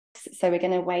So we're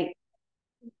going to wait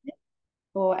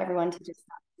for everyone to just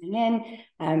start coming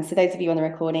in. So those of you on the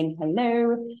recording,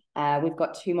 hello. We've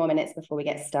got 2 more minutes before we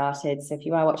get started. So if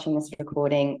you are watching this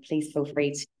recording, please feel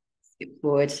free to skip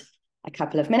forward a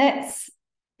couple of minutes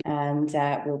and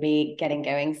we'll be getting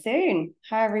going soon.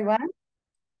 Hi, everyone.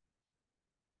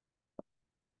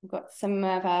 We've got some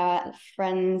of our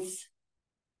friends,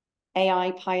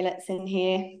 AI pilots in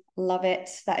here. Love it.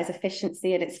 That is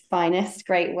efficiency at its finest.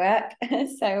 Great work.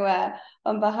 So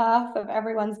on behalf of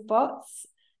everyone's bots,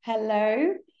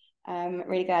 hello.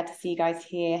 Really glad to see you guys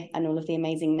here and all of the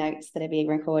amazing notes that are being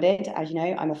recorded. As you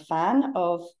know, I'm a fan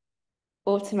of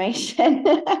automation.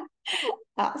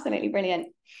 Absolutely brilliant.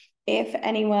 If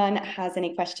anyone has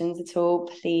any questions at all,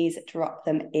 please drop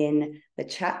them in the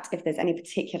chat. If there's any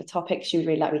particular topics you would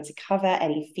really like me to cover,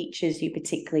 any features you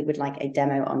particularly would like a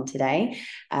demo on today,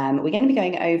 we're going to be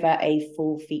going over a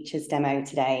full features demo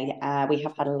today. We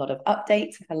have had a lot of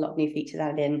updates, we've had a lot of new features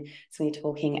added in, so we're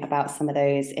talking about some of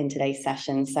those in today's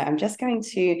session. So I'm just going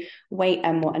to wait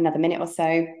another minute or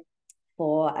so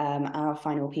for our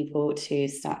final people to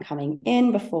start coming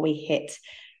in before we hit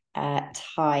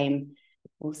time.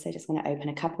 Also just want to open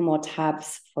a couple more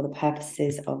tabs for the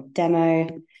purposes of demo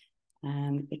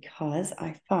because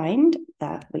I find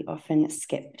that we often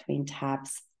skip between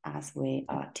tabs as we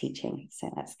are teaching.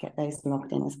 So let's get those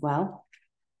logged in as well.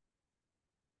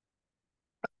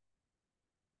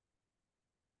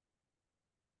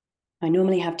 I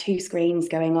normally have 2 screens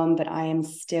going on, but I am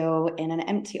still in an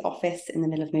empty office in the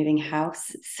middle of moving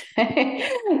house. So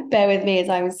bear with me as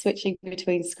I'm switching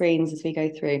between screens as we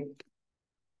go through.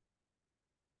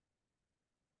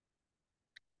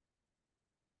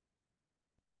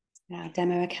 Our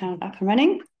demo account up and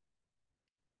running.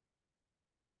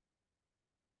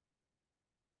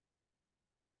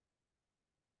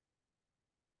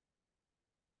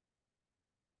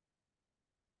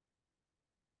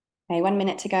 Okay, 1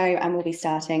 minute to go and we'll be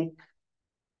starting.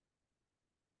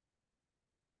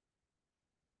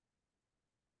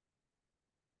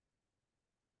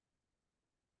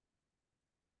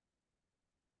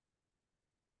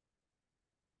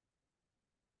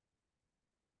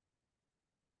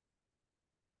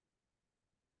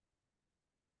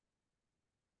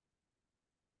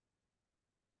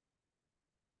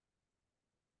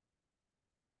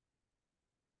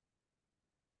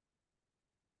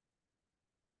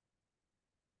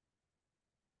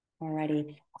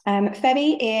 Alrighty.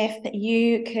 Febby, if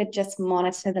you could just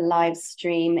monitor the live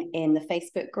stream in the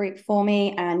Facebook group for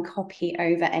me and copy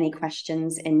over any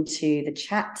questions into the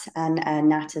chat, and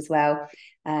Nat as well.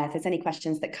 If there's any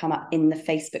questions that come up in the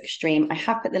Facebook stream, I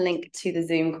have put the link to the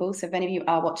Zoom call. So if any of you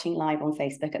are watching live on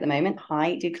Facebook at the moment,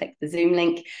 hi, do click the Zoom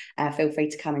link. Feel free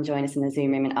to come and join us in the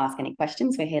Zoom room and ask any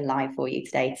questions. We're here live for you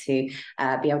today to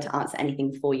be able to answer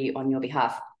anything for you on your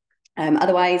behalf.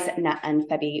 Otherwise, Nat and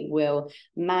Febby will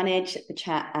manage the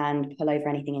chat and pull over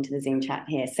anything into the Zoom chat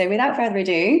here. So without further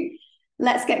ado,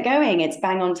 let's get going. It's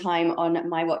bang on time on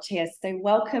my watch here. So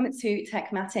welcome to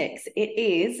TekMatix. It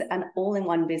is an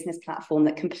all-in-one business platform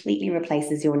that completely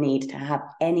replaces your need to have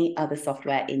any other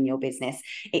software in your business.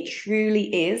 It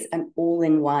truly is an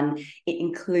all-in-one. It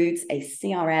includes a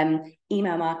CRM,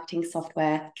 email marketing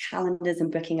software, calendars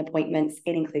and booking appointments.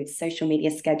 It includes social media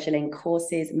scheduling,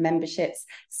 courses, memberships,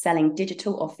 selling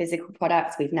digital or physical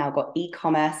products. We've now got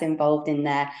e-commerce involved in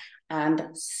there, and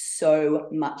so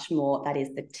much more. That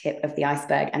is the tip of the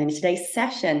iceberg. And in today's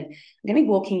session, I'm going to be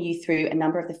walking you through a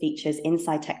number of the features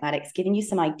inside TekMatix, giving you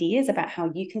some ideas about how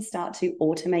you can start to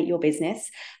automate your business,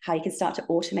 how you can start to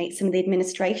automate some of the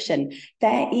administration.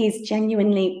 There is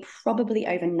genuinely probably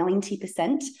over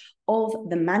 90% of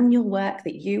the manual work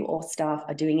that you or staff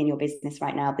are doing in your business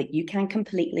right now that you can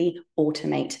completely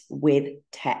automate with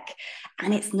tech.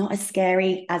 And it's not as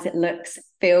scary as it looks,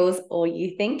 feels, or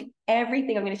you think.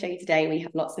 Everything I'm going to show you today, we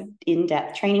have lots of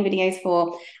in-depth training videos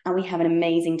for, and we have an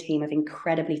amazing team of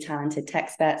incredibly talented tech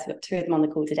experts. We've got 2 of them on the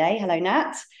call today. Hello,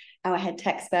 Nat, our head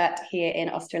tech expert here in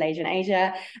Australasia and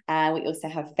Asia. We also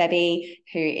have Febby,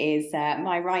 who is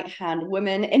my right-hand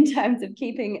woman in terms of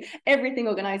keeping everything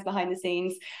organized behind the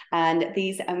scenes. And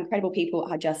these incredible people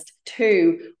are just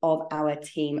 2 of our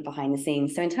team behind the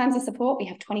scenes. So in terms of support, we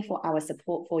have 24-hour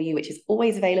support for you, which is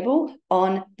always available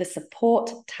on the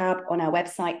support tab on our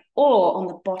website or on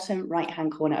the bottom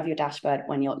right-hand corner of your dashboard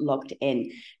when you're logged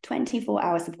in.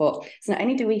 24-hour support. So not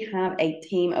only do we have a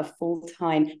team of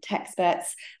full-time tech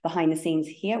experts behind the scenes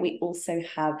here, we also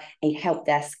have a help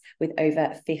desk with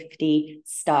over 50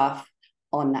 staff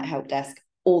on that help desk,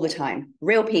 all the time.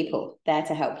 Real people there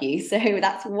to help you. So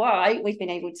that's why we've been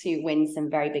able to win some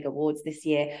very big awards this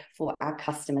year for our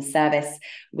customer service.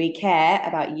 We care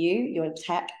about you, your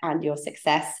tech, and your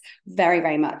success very,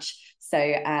 very much. So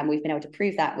we've been able to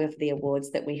prove that with the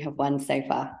awards that we have won so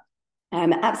far.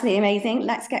 Absolutely amazing.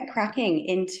 Let's get cracking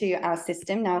into our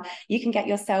system. Now, you can get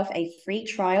yourself a free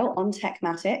trial on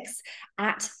TekMatix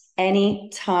at any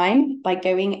time by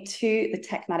going to the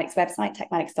TekMatix website,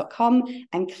 tekmatix.com,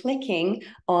 and clicking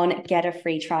on get a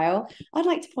free trial. I'd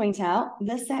like to point out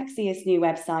the sexiest new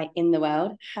website in the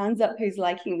world. Hands up who's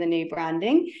liking the new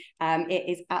branding. It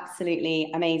is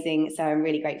absolutely amazing. So I'm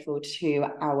really grateful to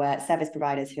our service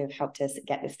providers who have helped us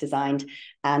get this designed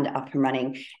and up and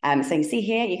running. So you see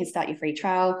here, you can start your free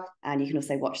trial and you can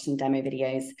also watch some demo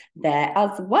videos there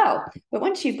as well. But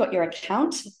once you've got your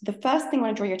account, the first thing I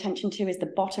want to draw your attention to is the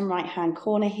bottom right-hand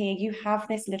corner here. You have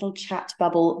this little chat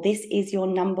bubble. This is your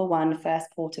number one first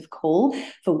port of call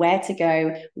for where to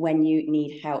go when you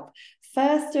need help.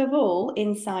 First of all,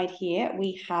 inside here,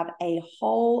 we have a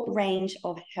whole range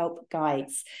of help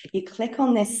guides. You click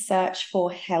on this search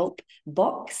for help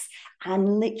box,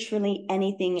 and literally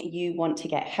anything you want to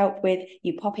get help with,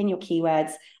 you pop in your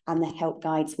keywords and the help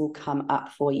guides will come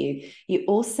up for you. You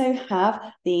also have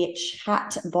the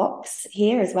chat box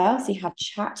here as well. So you have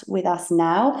chat with us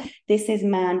now. This is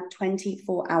manned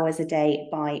 24 hours a day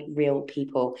by real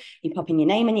people. You pop in your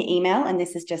name and your email, and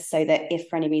this is just so that if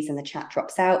for any reason the chat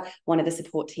drops out, one of the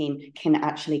support team can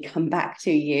actually come back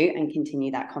to you and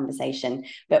continue that conversation.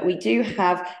 But we do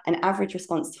have an average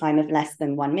response time of less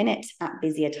than 1 minute. At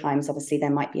busier times, obviously, there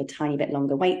might be a tiny bit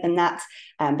longer wait than that,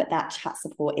 but that chat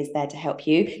support is there to help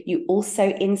you. You also,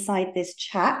 inside this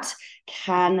chat,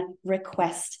 can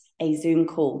request a Zoom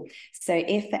call. So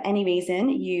if for any reason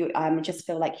you just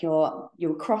feel like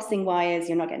you're crossing wires,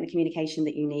 you're not getting the communication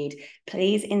that you need,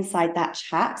 please, inside that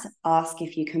chat, ask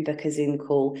if you can book a Zoom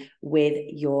call with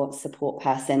your support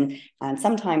person. And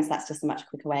sometimes that's just a much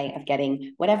quicker way of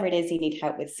getting whatever it is you need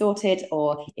help with sorted,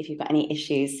 or if you've got any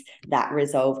issues, that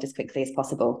resolved as quickly as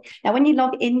possible. Now, when you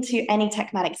log into any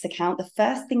TekMatix account, the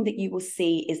first thing that you will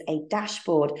see is a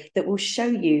dashboard that will show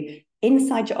you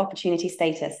inside your opportunity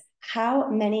status, how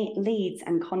many leads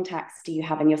and contacts do you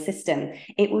have in your system?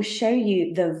 It will show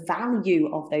you the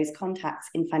value of those contacts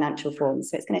in financial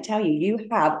forms. So it's going to tell you, you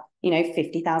have,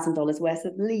 $50,000 worth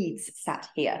of leads sat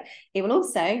here. It will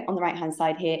also, on the right-hand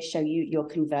side here, show you your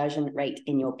conversion rate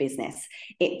in your business.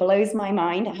 It blows my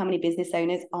mind how many business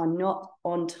owners are not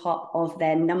on top of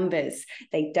their numbers.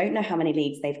 They don't know how many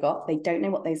leads they've got. They don't know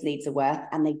what those leads are worth,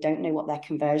 and they don't know what their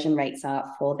conversion rates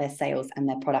are for their sales and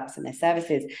their products and their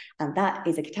services. And that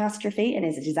is a catastrophe, and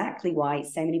is exactly why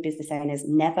so many business owners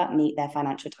never meet their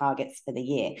financial targets for the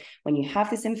year. When you have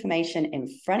this information in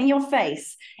front of your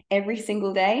face every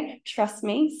single day, trust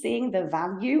me, seeing the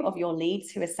value of your leads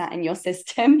who are sat in your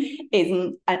system is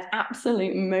an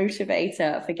absolute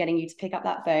motivator for getting you to pick up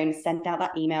that phone, send out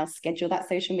that email, schedule that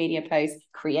social media post,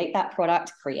 create that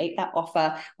product, create that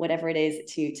offer, whatever it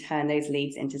is, to turn those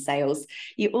leads into sales.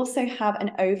 You also have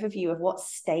an overview of what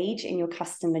stage in your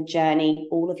customer journey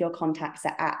all of your contacts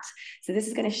are at. So this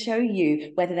is going to show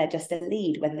you whether they're just a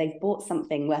lead, whether they've bought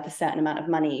something worth a certain amount of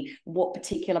money, what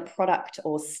particular product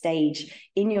or stage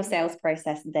in your sales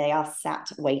process they are sat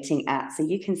waiting at. So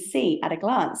you can see at a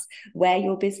glance where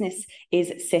your business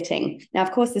is sitting. Now,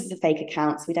 of course, this is a fake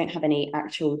account, so we don't have any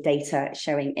actual data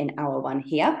showing in our one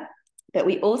here. But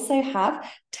we also have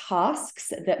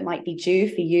tasks that might be due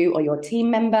for you or your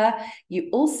team member. You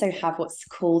also have what's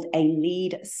called a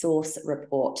lead source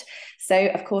report. So,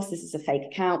 of course, this is a fake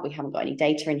account. We haven't got any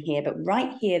data in here, but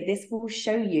right here, this will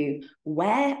show you,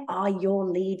 where are your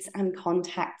leads and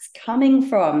contacts coming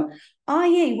from?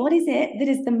 i.e., what is it that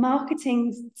is the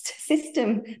marketing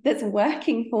system that's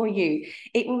working for you?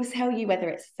 It will tell you whether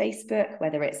it's Facebook,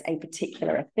 whether it's a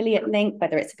particular affiliate link,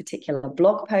 whether it's a particular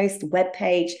blog post, web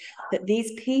page, that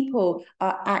these people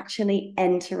are actually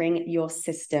entering your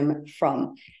system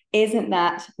from. Isn't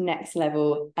that next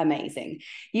level amazing?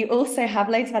 You also have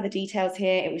loads of other details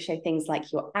here. It will show things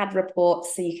like your ad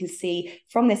reports. So you can see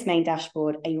from this main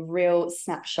dashboard a real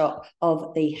snapshot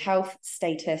of the health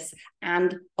status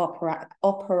and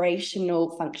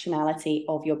operational functionality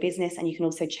of your business. And you can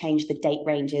also change the date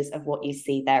ranges of what you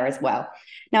see there as well.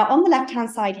 Now, on the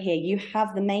left-hand side here, you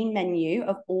have the main menu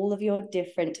of all of your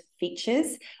different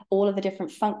features, all of the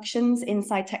different functions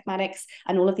inside TekMatix,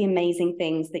 and all of the amazing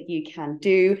things that you can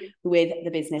do with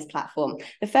the business platform.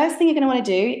 The first thing you're going to want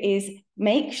to do is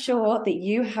make sure that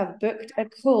you have booked a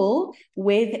call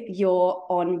with your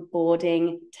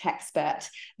onboarding techspert.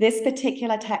 This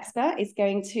particular techspert is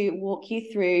going to walk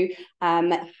you through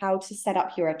how to set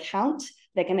up your account.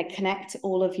 They're going to connect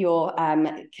all of your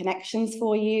connections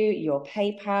for you, your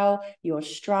PayPal, your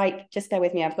Stripe. Just bear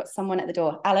with me. I've got someone at the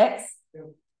door. Alex,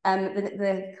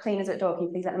 the cleaners at the door. Can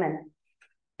you please let them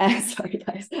in? Sorry,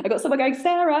 guys. I got someone going,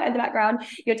 Sarah, in the background.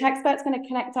 Your techspert's going to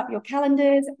connect up your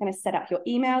calendars, going to set up your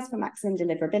emails for maximum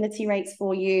deliverability rates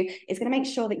for you. It's going to make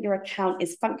sure that your account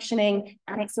is functioning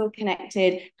and it's all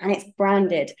connected and it's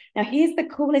branded. Now, here's the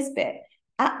coolest bit.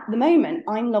 At the moment,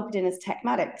 I'm logged in as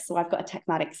TekMatix, so I've got a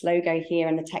TekMatix logo here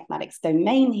and the TekMatix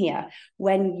domain here.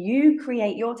 When you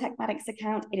create your TekMatix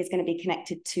account, it is going to be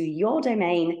connected to your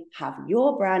domain, have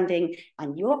your branding,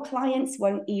 and your clients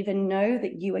won't even know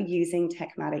that you are using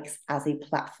TekMatix as a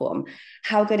platform.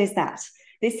 How good is that?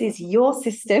 This is your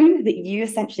system that you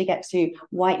essentially get to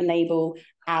white label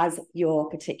as your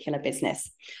particular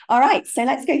business. All right, so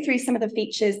let's go through some of the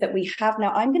features that we have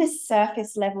now. I'm going to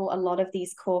surface level a lot of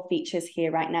these core features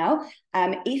here right now.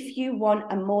 If you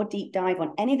want a more deep dive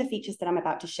on any of the features that I'm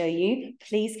about to show you,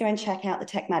 please go and check out the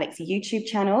TekMatix YouTube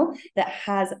channel that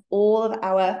has all of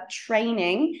our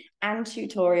training and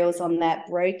tutorials on there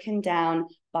broken down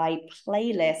by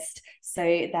playlist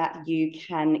so that you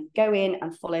can go in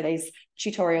and follow those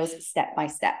tutorials step by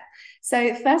step.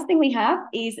 So first thing we have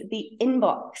is the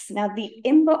inbox. Now, the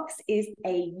inbox is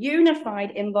a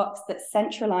unified inbox that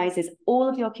centralizes all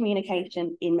of your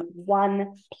communication in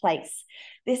one place.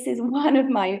 This is one of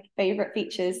my favorite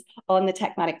features on the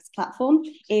TekMatix platform,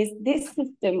 is this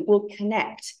system will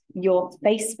connect your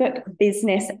Facebook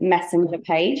business messenger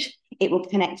page. It will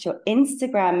connect your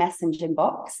Instagram messenger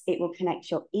inbox. It will connect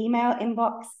your email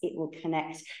inbox. It will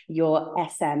connect your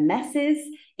SMSs.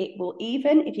 It will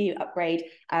even, if you upgrade,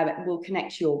 will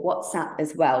connect your WhatsApp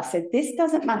as well. So this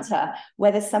doesn't matter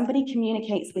whether somebody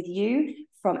communicates with you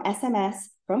from SMS,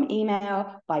 from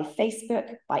email, by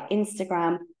Facebook, by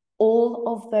Instagram. All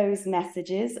of those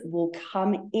messages will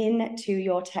come into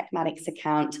your TekMatix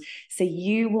account. So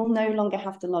you will no longer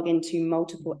have to log into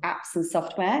multiple apps and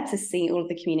software to see all of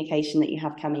the communication that you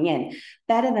have coming in.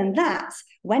 Better than that,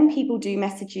 when people do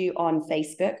message you on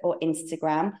Facebook or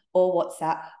Instagram or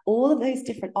WhatsApp, all of those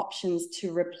different options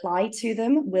to reply to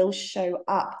them will show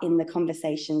up in the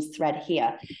conversations thread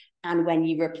here. And when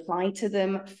you reply to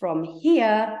them from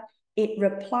here, it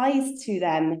replies to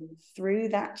them through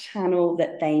that channel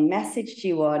that they messaged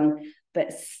you on,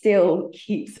 but still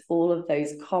keeps all of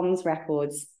those comms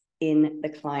records in the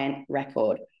client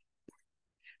record.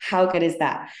 How good is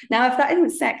that? Now, if that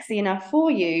isn't sexy enough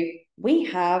for you, we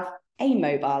have a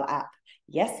mobile app.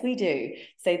 Yes, we do.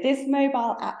 So this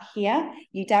mobile app here,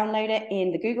 you download it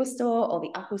in the Google Store or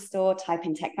the Apple Store, type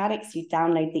in TekMatix, you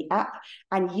download the app,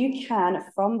 and you can,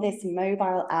 from this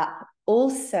mobile app,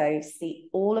 also see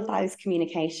all of those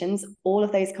communications, all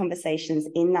of those conversations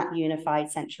in that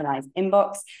unified centralized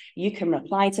inbox. You can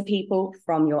reply to people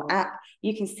from your app.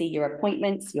 You can see your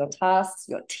appointments, your tasks,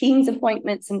 your team's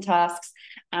appointments and tasks,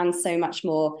 and so much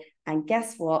more. And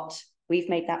guess what? We've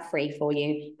made that free for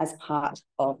you as part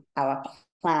of our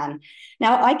plan.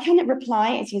 Now, I can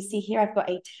reply, as you see here, I've got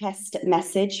a test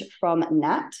message from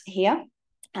Nat here.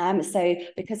 So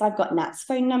because I've got Nat's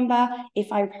phone number,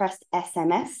 if I press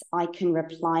SMS, I can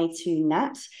reply to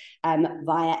Nat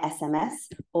via SMS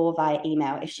or via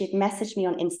email. If she'd messaged me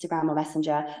on Instagram or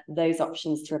Messenger, those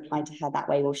options to reply to her that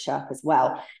way will show up as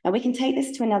well. Now we can take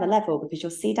this to another level because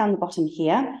you'll see down the bottom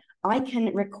here, I can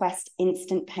request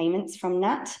instant payments from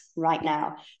Nat right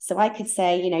now. So I could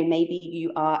say, you know, maybe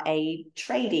you are a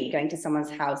tradie going to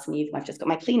someone's house and I've just got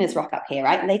my cleaners rock up here,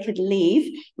 right? And they could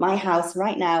leave my house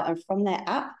right now and from their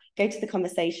app, go to the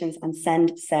conversations and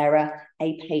send Sarah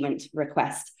a payment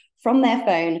request from their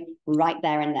phone right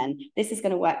there and then. This is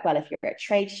going to work well if you're at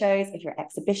trade shows, if you're at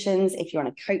exhibitions, if you're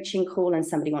on a coaching call and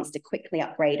somebody wants to quickly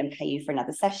upgrade and pay you for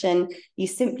another session. You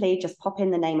simply just pop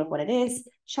in the name of what it is,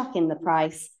 chuck in the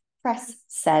price, press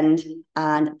send,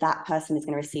 and that person is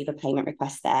going to receive a payment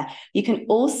request there. You can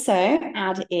also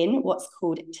add in what's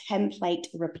called template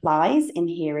replies in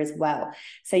here as well.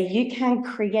 So you can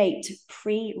create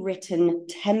pre-written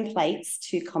templates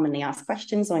to commonly asked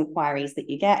questions or inquiries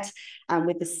that you get. And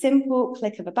with the simple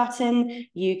click of a button,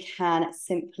 you can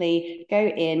simply go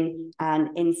in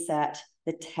and insert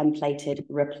the templated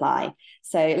reply.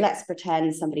 So let's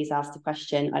pretend somebody's asked a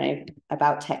question, I don't know,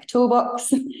 about Tech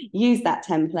Toolbox. Use that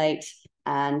template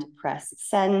and press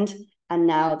send. And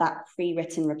now that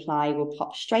pre-written reply will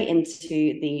pop straight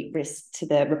into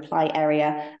the reply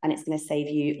area, and it's going to save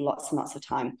you lots and lots of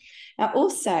time. Now,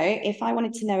 also, if I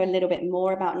wanted to know a little bit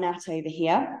more about Nat over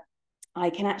here, I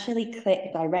can actually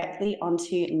click directly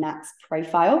onto Nat's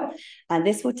profile, and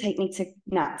this will take me to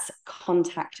Nat's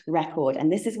contact record.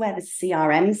 And this is where the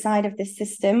CRM side of this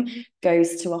system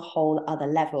goes to a whole other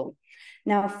level.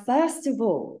 Now, first of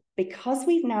all, because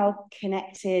we've now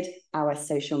connected our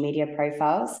social media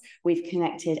profiles, we've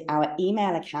connected our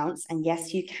email accounts, and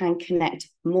yes, you can connect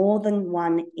more than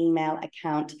one email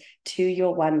account to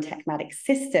your One TekMatix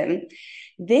system.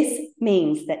 This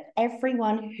means that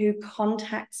everyone who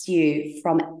contacts you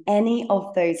from any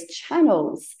of those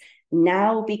channels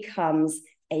now becomes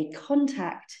a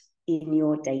contact in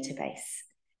your database.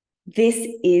 This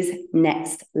is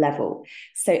next level.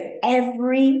 So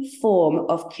every form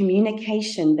of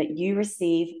communication that you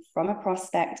receive from a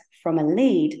prospect, from a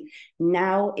lead,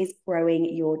 now is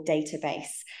growing your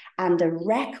database. And a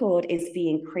record is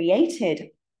being created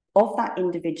of that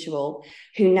individual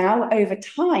who now over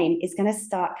time is going to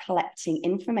start collecting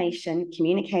information,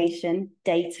 communication,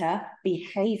 data,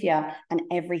 behavior, and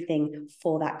everything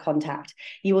for that contact.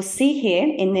 You will see here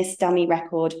in this dummy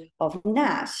record of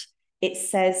Nat, it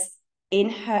says in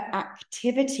her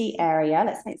activity area,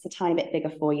 let's make this a tiny bit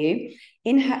bigger for you.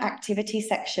 In her activity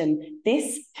section,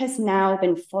 this has now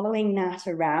been following Nat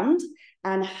around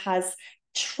and has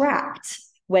tracked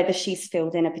whether she's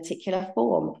filled in a particular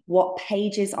form, what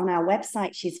pages on our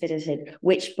website she's visited,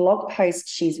 which blog posts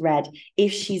she's read,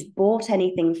 if she's bought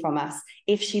anything from us,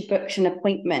 if she booked an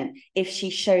appointment, if she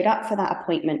showed up for that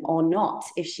appointment or not,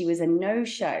 if she was a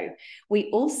no-show. We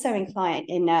also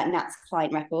in Nat's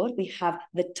client record, we have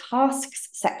the tasks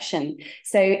section.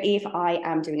 So if I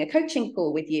am doing a coaching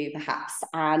call with you perhaps,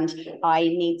 and I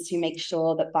need to make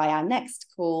sure that by our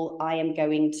next call, I am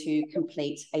going to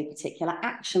complete a particular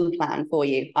action plan for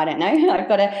you. I don't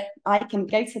know, I can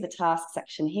go to the task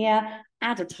section here,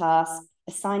 add a task,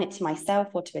 assign it to myself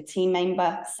or to a team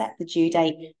member, set the due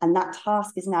date, and that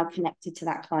task is now connected to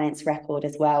that client's record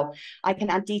as well. I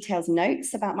can add details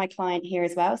notes about my client here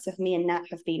as well. So if me and Nat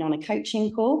have been on a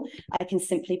coaching call, I can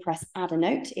simply press add a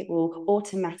note. It will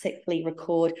automatically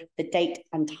record the date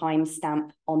and time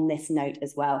stamp on this note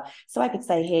as well. So I could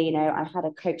say here, I had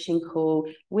a coaching call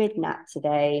with Nat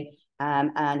today.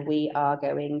 And we are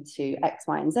going to X,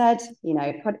 Y, and Z,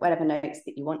 put whatever notes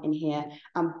that you want in here.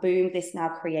 And boom, this now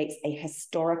creates a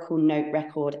historical note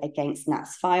record against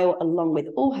Nat's file, along with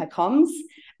all her comms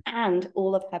and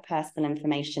all of her personal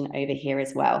information over here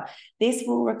as well. This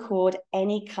will record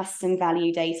any custom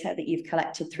value data that you've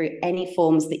collected through any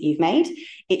forms that you've made.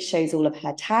 It shows all of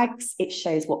her tags. It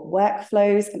shows what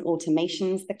workflows and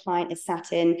automations the client is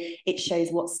sat in. It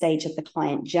shows what stage of the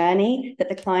client journey that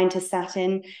the client is sat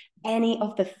in. Any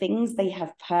of the things they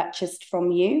have purchased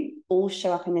from you all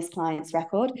show up in this client's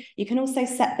record. You can also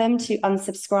set them to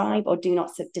unsubscribe or do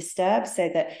not disturb, so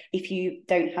that if you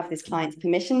don't have this client's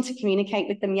permission to communicate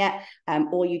with them yet,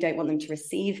 or you don't want them to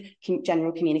receive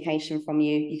general communication from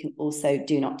you, you can also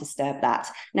do not disturb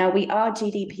that. Now, we are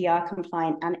GDPR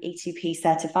compliant and A2P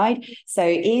certified. So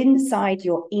inside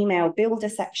your email builder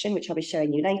section, which I'll be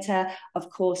showing you later, of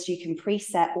course, you can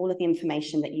preset all of the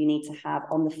information that you need to have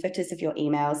on the footers of your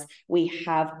emails. We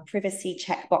have privacy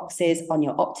checkboxes on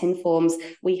your opt-in forms.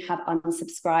 We have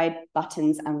unsubscribe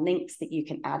buttons and links that you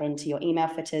can add into your email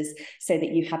footers, so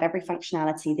that you have every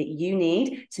functionality that you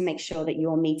need to make sure that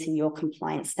you're meeting your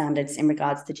compliance standards in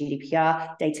regards to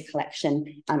GDPR, data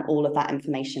collection, and all of that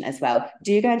information as well.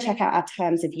 Do go and check out our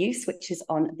terms of use, which is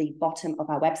on the bottom of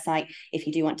our website, if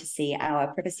you do want to see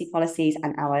our privacy policies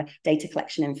and our data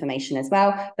collection information as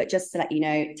well. But just to let you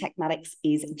know, TekMatix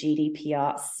is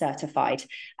GDPR certified.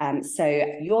 So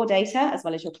your data, as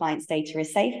well as your client's data,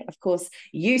 is safe. Of course,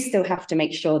 you still have to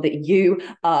make sure that you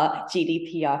are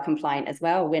GDPR compliant as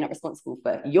well. We're not responsible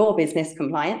for your business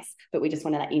compliance, but we just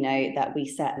want to let you know that we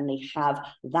certainly have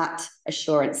that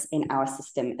assurance in our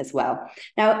system as well.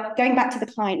 Now, going back to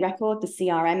the client record, the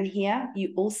CRM here,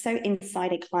 you also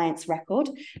inside a client's record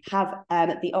have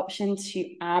the option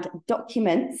to add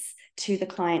documents to the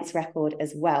client's record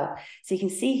as well. So you can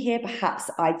see here, perhaps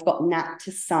I've got Nat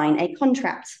to sign a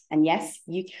contract. And yes,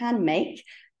 you can make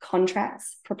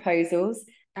contracts, proposals,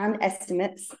 and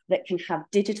estimates that can have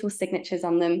digital signatures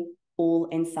on them all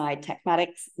inside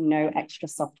TekMatix, no extra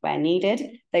software needed.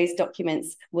 Those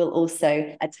documents will also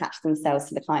attach themselves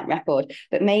to the client record.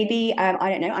 But maybe, I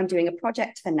don't know, I'm doing a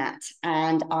project for Nat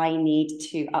and I need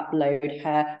to upload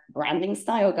her branding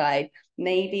style guide.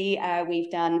 Maybe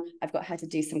I've got her to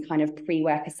do some kind of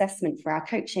pre-work assessment for our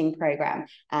coaching program,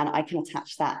 and I can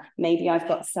attach that. Maybe I've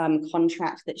got some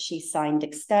contract that she signed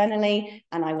externally,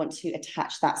 and I want to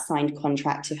attach that signed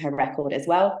contract to her record as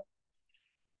well.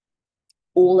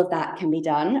 All of that can be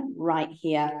done right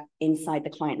here inside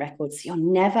the client record. So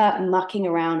you're never mucking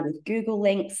around with Google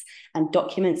links and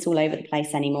documents all over the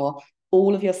place anymore.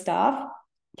 All of your staff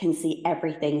can see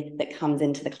everything that comes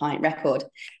into the client record.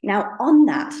 Now, on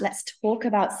that, let's talk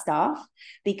about staff,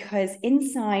 because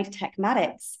inside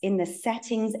TekMatix, in the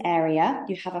settings area,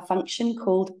 you have a function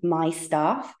called My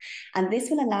Staff, and this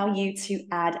will allow you to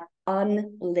add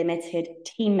unlimited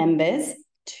team members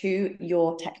to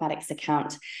your TekMatix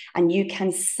account. And you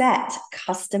can set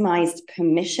customized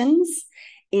permissions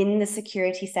in the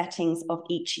security settings of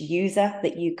each user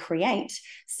that you create,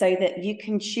 so that you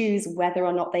can choose whether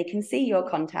or not they can see your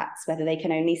contacts, whether they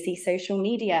can only see social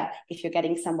media. If you're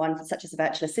getting someone such as a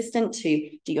virtual assistant to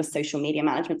do your social media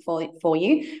management for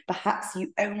you, perhaps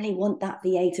you only want that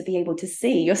VA to be able to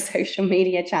see your social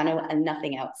media channel and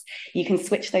nothing else. You can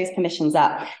switch those permissions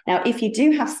up. Now, if you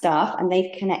do have staff and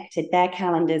they've connected their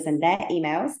calendars and their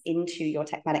emails into your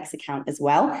TekMatix account as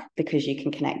well, because you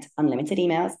can connect unlimited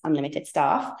emails, unlimited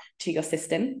staff to your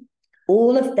system,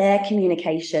 all of their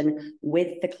communication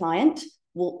with the client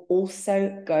will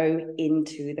also go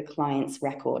into the client's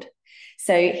record.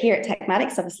 So here at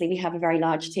TekMatix, obviously, we have a very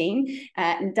large team.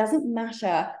 It doesn't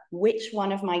matter which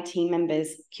one of my team members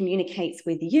communicates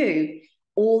with you,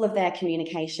 all of their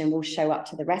communication will show up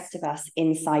to the rest of us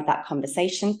inside that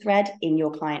conversation thread in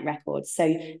your client record.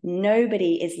 So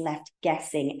nobody is left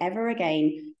guessing ever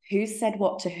again who said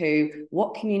what to who,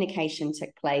 what communication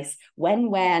took place, when,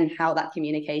 where, and how that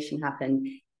communication happened.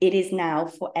 It is now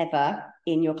forever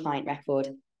in your client record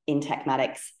in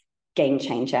TekMatix. Game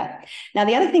changer. Now,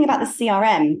 the other thing about the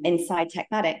CRM inside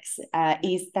TekMatix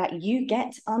is that you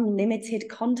get unlimited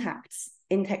contacts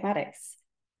in TekMatix.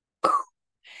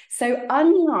 So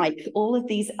unlike all of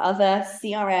these other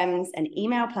CRMs and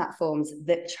email platforms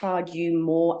that charge you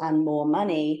more and more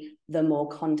money the more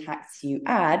contacts you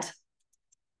add,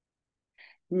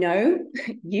 no,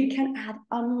 you can add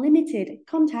unlimited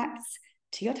contacts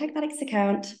to your TekMatix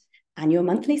account and your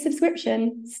monthly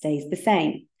subscription stays the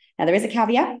same. Now, there is a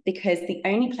caveat, because the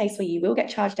only place where you will get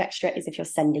charged extra is if you're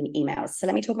sending emails. So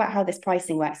let me talk about how this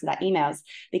pricing works with our emails,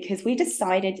 because we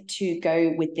decided to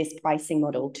go with this pricing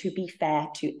model to be fair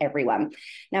to everyone.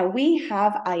 Now, we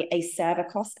have a server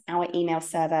cost. Our email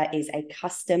server is a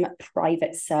custom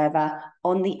private server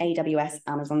on the AWS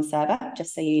Amazon server,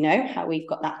 just so you know how we've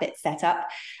got that bit set up.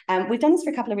 We've done this for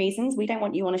a couple of reasons. We don't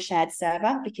want you on a shared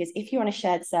server, because if you're on a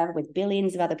shared server with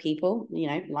billions of other people, you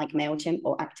know, like MailChimp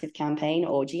or ActiveCampaign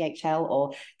or GHL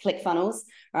or ClickFunnels,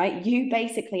 right? You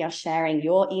basically are sharing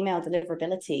your email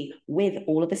deliverability with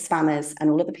all of the spammers and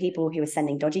all of the people who are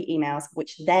sending dodgy emails,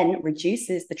 which then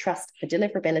reduces the trust for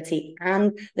deliverability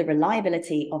and the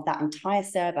reliability of that entire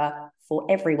server for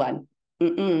everyone.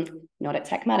 Not at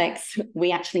TekMatix.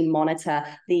 We actually monitor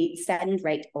the send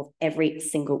rate of every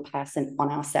single person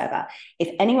on our server.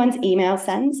 If anyone's email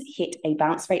sends hit a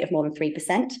bounce rate of more than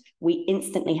 3%, we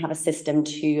instantly have a system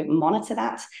to monitor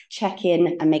that, check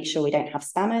in and make sure we don't have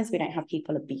spammers, we don't have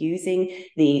people abusing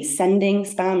the sending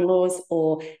spam laws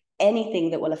or anything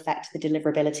that will affect the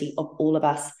deliverability of all of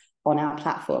us on our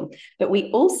platform. But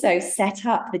we also set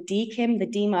up the DKIM, the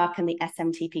DMARC, and the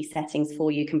SMTP settings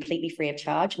for you completely free of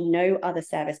charge. No other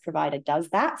service provider does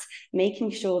that,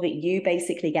 making sure that you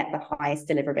basically get the highest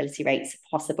deliverability rates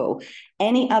possible.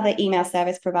 Any other email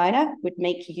service provider would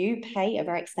make you pay a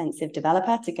very expensive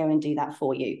developer to go and do that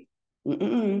for you.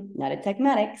 Not at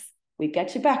TekMatix. We've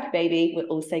got your back, baby. We're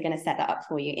also going to set that up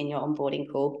for you in your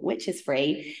onboarding call, which is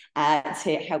free,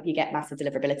 to help you get massive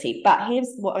deliverability. But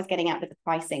here's what I was getting at with the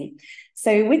pricing.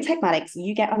 So with TekMatix,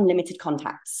 you get unlimited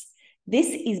contacts. This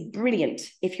is brilliant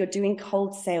if you're doing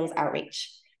cold sales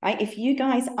outreach, right? If you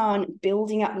guys aren't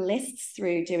building up lists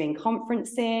through doing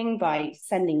conferencing, by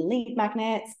sending lead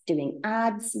magnets, doing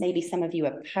ads, maybe some of you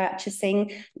are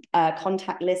purchasing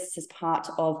contact lists as part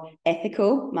of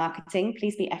ethical marketing.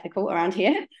 Please be ethical around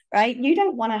here, right? You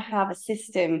don't want to have a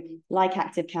system like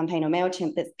ActiveCampaign or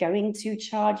MailChimp that's going to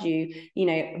charge you, you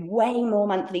know, way more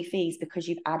monthly fees because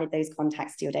you've added those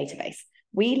contacts to your database.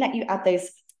 We let you add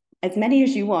those as many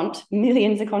as you want,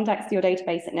 millions of contacts to your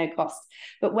database at no cost.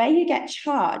 But where you get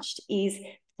charged is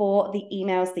for the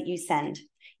emails that you send.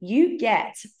 You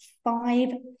get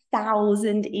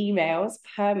 5,000 emails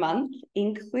per month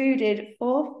included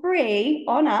for free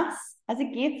on us as a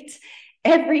gift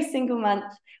every single month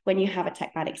when you have a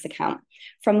TekMatix account.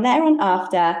 From there on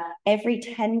after, every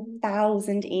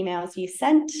 10,000 emails you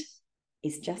sent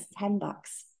is just $10.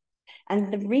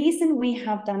 And the reason we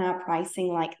have done our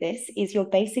pricing like this is you're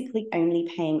basically only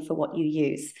paying for what you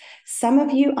use. Some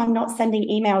of you are not sending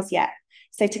emails yet.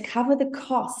 So to cover the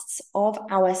costs of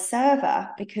our server,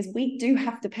 because we do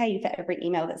have to pay for every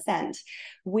email that's sent,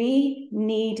 we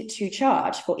need to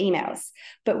charge for emails.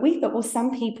 But we thought, well,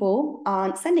 some people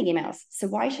aren't sending emails. So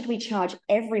why should we charge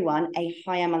everyone a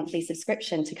higher monthly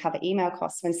subscription to cover email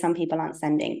costs when some people aren't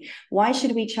sending? Why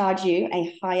should we charge you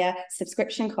a higher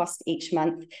subscription cost each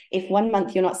month if one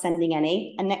month you're not sending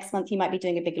any and next month you might be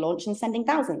doing a big launch and sending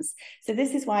thousands? So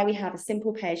this is why we have a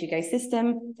simple pay-as-you-go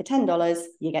system. For $10,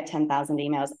 you get 10,000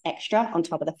 emails extra on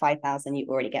top of the 5,000 you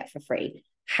already get for free.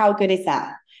 How good is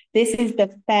that? This is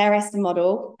the fairest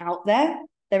model out there.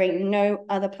 There ain't no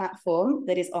other platform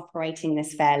that is operating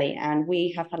this fairly. And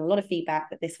we have had a lot of feedback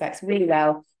that this works really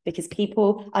well because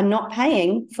people are not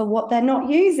paying for what they're not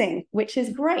using, which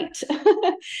is great.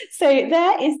 So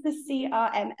there is the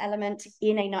CRM element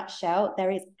in a nutshell.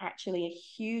 There is actually a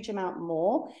huge amount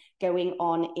more going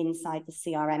on inside the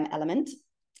CRM element.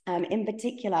 In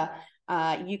particular,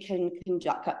 you can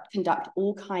conduct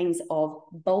all kinds of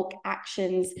bulk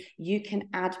actions. You can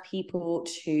add people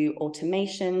to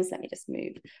automations. Let me just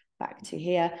move back to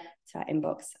here, to our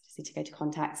inbox. I just need to go to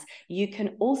contacts. You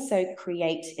can also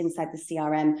create inside the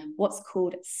CRM what's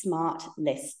called smart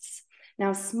lists.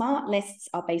 Now, smart lists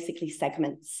are basically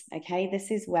segments, okay? This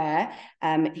is where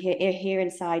here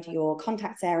inside your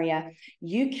contacts area,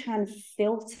 you can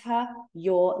filter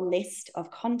your list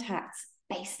of contacts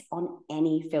based on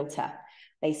any filter,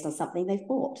 based on something they've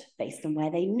bought, based on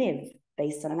where they live,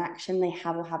 based on an action they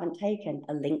have or haven't taken,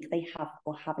 a link they have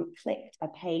or haven't clicked, a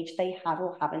page they have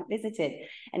or haven't visited,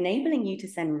 enabling you to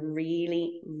send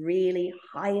really, really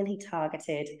highly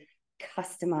targeted,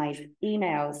 customized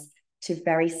emails to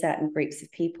very certain groups of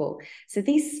people. So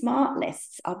these smart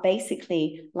lists are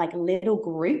basically like little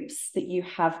groups that you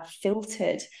have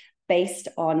filtered based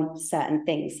on certain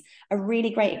things. A really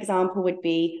great example would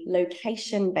be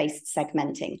location-based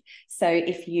segmenting. So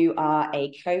if you are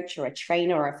a coach or a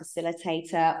trainer or a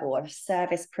facilitator or a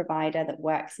service provider that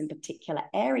works in particular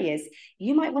areas,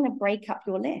 you might want to break up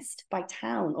your list by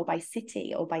town or by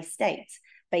city or by state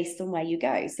based on where you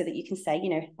go, so that you can say, you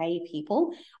know, hey,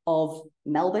 people of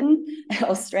Melbourne,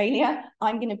 Australia,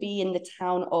 I'm going to be in the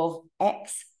town of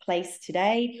X place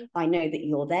today. I know that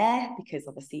you're there because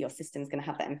obviously your system's going to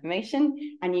have that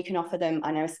information, and you can offer them,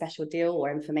 I know, a special deal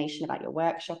or information about your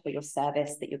workshop or your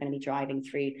service that you're going to be driving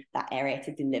through that area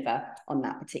to deliver on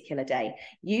that particular day.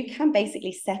 You can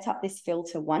basically set up this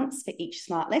filter once for each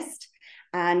smart list,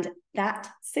 and that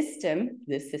system,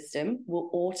 the system, will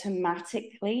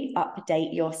automatically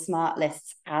update your smart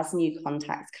lists as new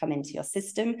contacts come into your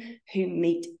system who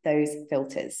meet those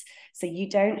filters. So you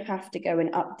don't have to go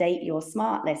and update your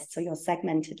smart lists or your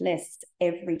segmented lists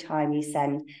every time you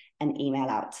send an email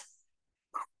out.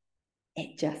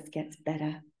 It just gets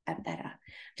better and better.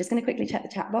 I'm just going to quickly check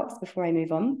the chat box before I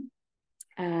move on.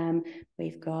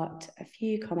 We've got a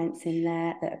few comments in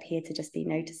there that appear to just be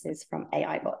notices from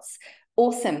AI bots.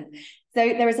 Awesome. So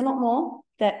there is a lot more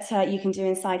that you can do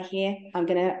inside here. I'm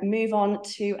going to move on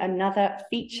to another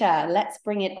feature. Let's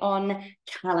bring it on,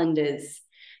 calendars.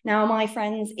 Now, my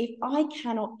friends, if I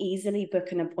cannot easily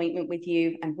book an appointment with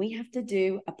you and we have to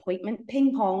do appointment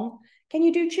ping pong, can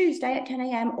you do Tuesday at 10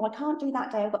 a.m? Or I can't do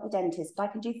that day, I've got the dentist, but I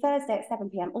can do Thursday at 7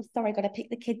 p.m. Oh, sorry, I've got to pick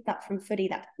the kids up from footy.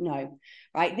 No,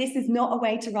 right? This is not a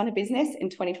way to run a business in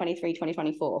 2023,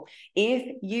 2024.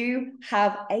 If you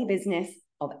have a business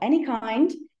of any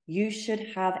kind, you should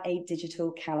have a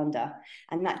digital calendar.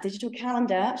 And that digital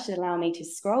calendar should allow me to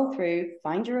scroll through,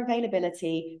 find your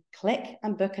availability, click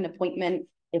and book an appointment.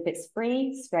 If it's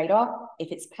free, straight off.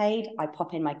 If it's paid, I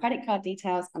pop in my credit card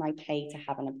details and I pay to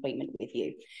have an appointment with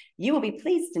you. You will be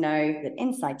pleased to know that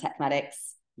inside TekMatix,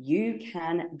 you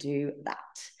can do that.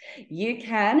 You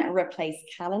can replace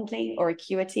Calendly or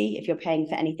Acuity if you're paying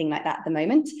for anything like that at the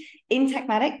moment. In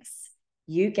TekMatix,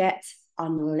 you get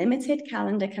unlimited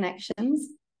calendar connections,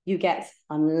 you get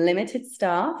unlimited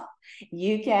staff,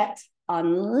 you get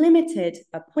unlimited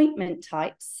appointment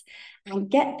types, and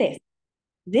get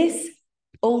this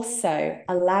also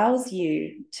allows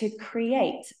you to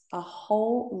create a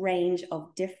whole range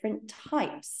of different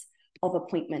types of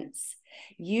appointments.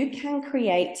 You can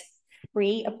create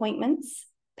free appointments,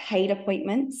 paid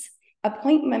appointments,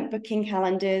 appointment booking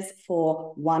calendars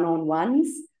for one-on-ones,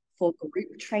 for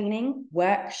group training,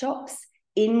 workshops,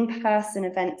 in-person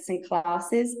events and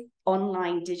classes,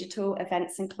 online digital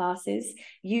events and classes.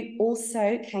 You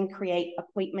also can create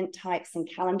appointment types and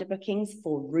calendar bookings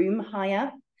for room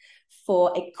hire,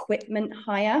 for equipment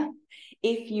hire.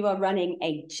 If you are running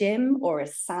a gym or a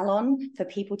salon, for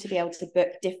people to be able to book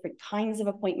different kinds of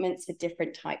appointments for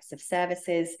different types of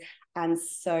services, and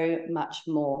so much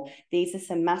more. These are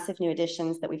some massive new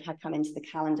additions that we've had come into the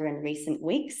calendar in recent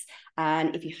weeks.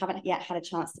 And if you haven't yet had a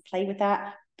chance to play with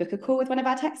that, book a call with one of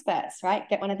our tech experts, right?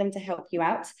 Get one of them to help you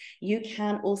out. You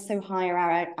can also hire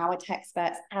our tech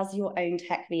experts as your own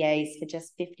tech VAs for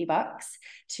just $50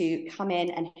 to come in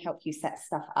and help you set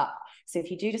stuff up. So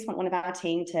if you do just want one of our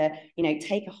team to,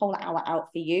 take a whole hour out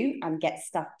for you and get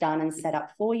stuff done and set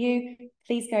up for you,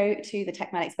 please go to the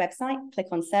TekMatix website, click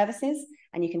on services,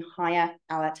 and you can hire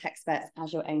our tech experts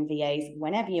as your own VAs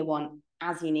whenever you want,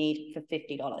 as you need, for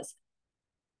 $50.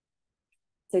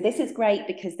 So this is great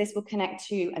because this will connect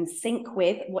to and sync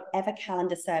with whatever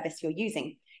calendar service you're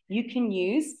using. You can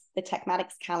use the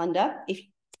TekMatix calendar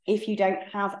if you don't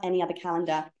have any other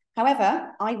calendar.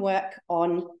 However, I work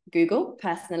on Google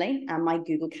personally, and my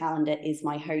Google Calendar is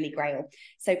my holy grail.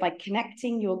 So by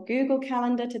connecting your Google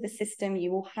Calendar to the system,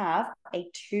 you will have a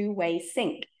two-way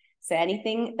sync. So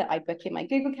anything that I book in my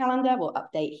Google Calendar will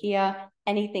update here.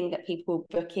 Anything that people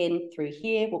book in through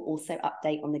here will also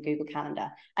update on the Google Calendar.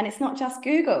 And it's not just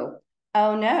Google.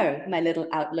 Oh no, my little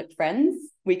Outlook friends,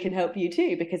 we can help you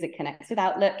too, because it connects with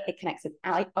Outlook, it connects with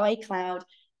iCloud,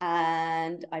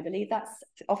 and I believe that's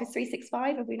Office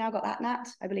 365. Have we now got that, Nat?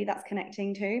 I believe that's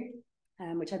connecting too,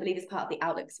 which I believe is part of the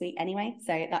Outlook suite anyway.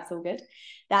 So that's all good.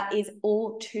 That is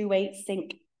all two-way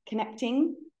sync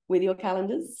connecting with your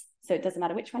calendars. So it doesn't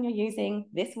matter which one you're using,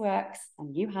 this works,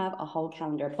 and you have a whole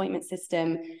calendar appointment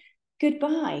system.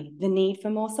 Goodbye, the need for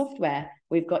more software.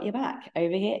 We've got your back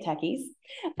over here, techies.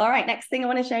 All right, next thing I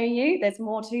want to show you, there's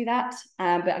more to that,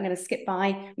 but I'm going to skip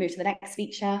by, move to the next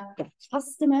feature, the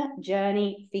customer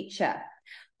journey feature,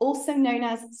 also known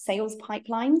as sales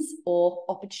pipelines or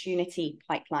opportunity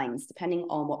pipelines, depending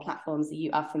on what platforms that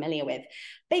you are familiar with.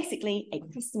 Basically, a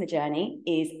customer journey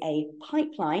is a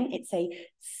pipeline. It's a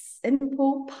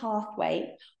simple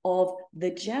pathway of the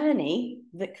journey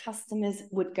that customers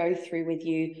would go through with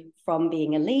you from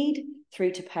being a lead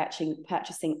through to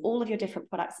purchasing all of your different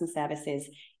products and services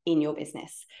in your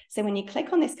business. So when you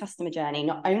click on this customer journey,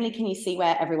 not only can you see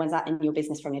where everyone's at in your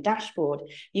business from your dashboard,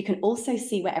 you can also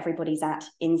see where everybody's at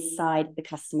inside the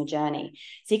customer journey.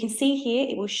 So you can see here,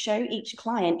 it will show each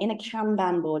client in a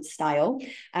Kanban board style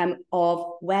of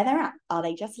where they're at. Are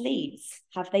they just leads?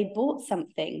 Have they bought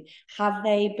something? Have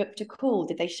they booked a call?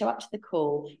 Did they show up to the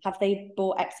call? Have they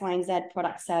bought X, Y, and Z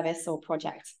product, service, or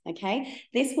project? Okay.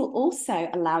 This will also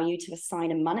allow you to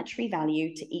assign a monetary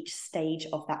value to each stage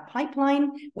of that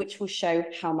pipeline, which will show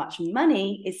how much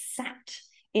money is sat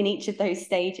in each of those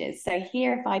stages. So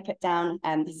here, if I put down,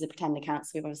 this is a pretend account,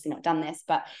 so we've obviously not done this,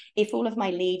 but if all of my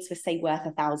leads were, say, worth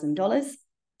 $1,000,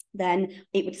 then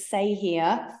it would say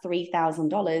here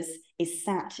 $3,000 is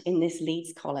sat in this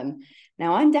leads column.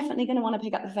 Now, I'm definitely going to want to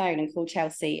pick up the phone and call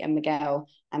Chelsea and Miguel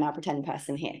and our pretend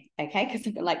person here, okay? Because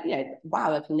I'm like,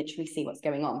 wow, I can literally see what's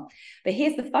going on. But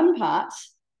here's the fun part.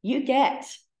 You get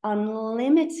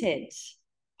unlimited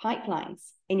pipelines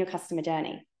in your customer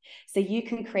journey. So you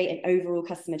can create an overall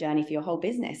customer journey for your whole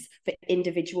business, for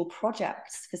individual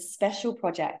projects, for special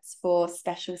projects, for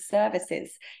special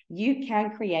services. You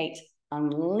can create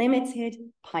unlimited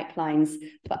pipelines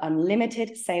for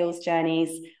unlimited sales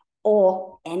journeys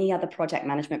or any other project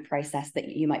management process that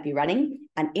you might be running.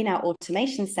 And in our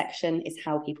automation section is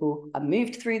how people are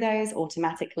moved through those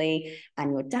automatically,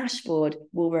 and your dashboard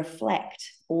will reflect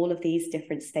all of these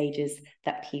different stages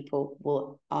that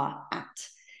people are at.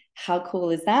 How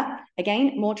cool is that?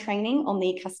 Again, more training on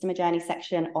the customer journey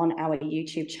section on our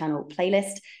YouTube channel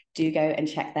playlist. Do go and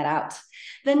check that out.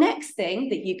 The next thing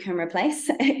that you can replace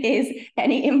is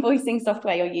any invoicing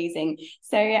software you're using.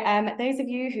 So those of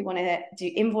you who want to do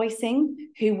invoicing,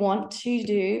 who want to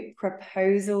do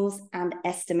proposals and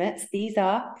estimates, these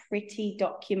are pretty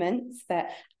documents that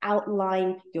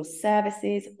outline your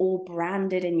services, all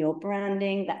branded in your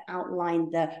branding, that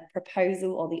outline the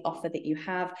proposal or the offer that you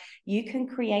have. You can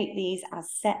create these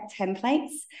as set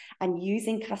templates, and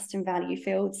using custom value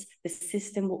fields, the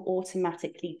system will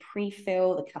automatically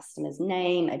pre-fill the customer's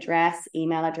name, address,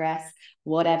 email address,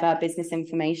 whatever business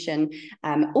information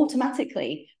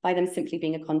automatically by them simply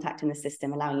being a contact in the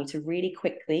system, allowing you to really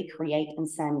quickly create and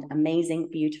send amazing,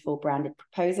 beautiful branded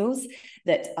proposals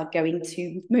that are going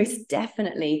to most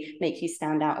definitely make you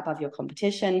stand out above your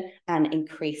competition and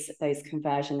increase those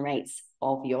conversion rates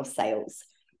of your sales.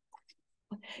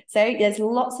 So there's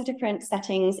lots of different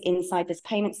settings inside this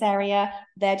payments area.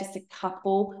 They're just a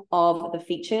couple of the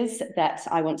features that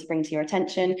I want to bring to your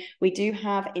attention. We do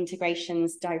have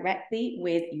integrations directly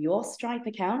with your Stripe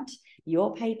account,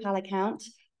 your PayPal account,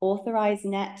 Authorize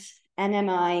Net,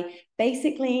 NMI.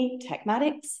 Basically,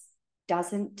 TekMatix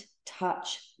doesn't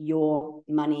touch your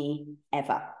money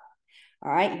ever.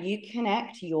 All right, you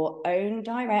connect your own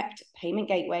direct payment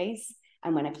gateways,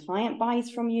 and when a client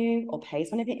buys from you or pays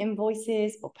one of your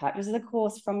invoices or purchases a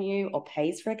course from you or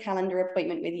pays for a calendar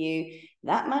appointment with you,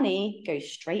 that money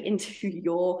goes straight into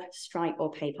your Stripe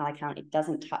or PayPal account. It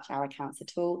doesn't touch our accounts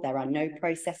at all. There are no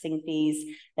processing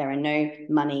fees. There are no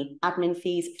money admin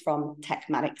fees from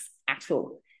TekMatix at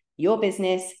all. Your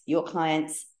business, your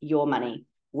clients, your money.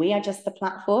 We are just the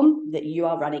platform that you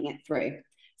are running it through.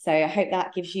 So I hope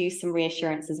that gives you some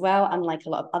reassurance as well. Unlike a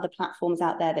lot of other platforms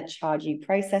out there that charge you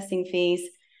processing fees,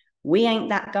 we ain't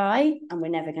that guy, and we're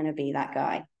never going to be that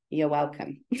guy. You're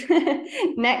welcome.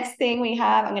 Next thing we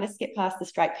have, I'm going to skip past the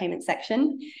Stripe payment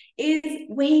section, is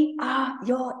we are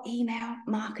your email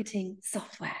marketing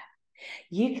software.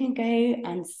 You can go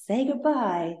and say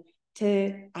goodbye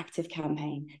to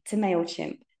ActiveCampaign, to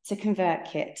MailChimp, to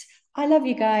ConvertKit. I love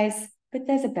you guys, but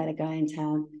there's a better guy in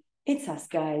town. It's us,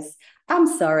 guys. I'm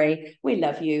sorry, we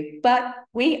love you, but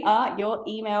we are your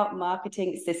email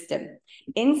marketing system.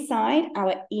 Inside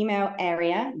our email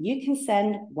area, you can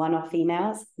send one-off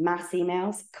emails, mass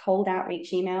emails, cold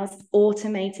outreach emails,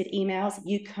 automated emails.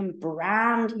 You can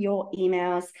brand your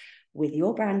emails with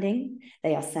your branding.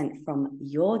 They are sent from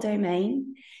your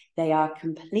domain. They are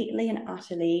completely and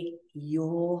utterly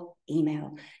your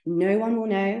email. No one will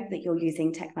know that you're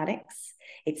using TekMatix.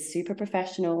 It's super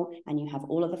professional, and you have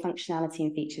all of the functionality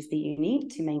and features that you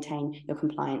need to maintain your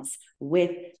compliance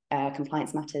with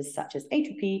compliance matters such as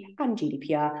APP and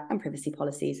GDPR and privacy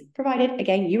policies. Provided,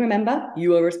 again, you remember,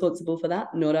 you are responsible for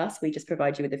that, not us. We just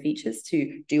provide you with the features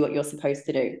to do what you're supposed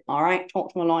to do. All right,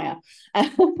 talk to a lawyer.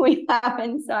 We have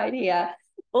inside here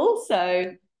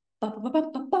also,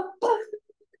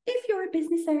 if you're a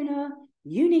business owner,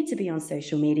 you need to be on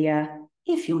social media.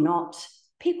 If you're not,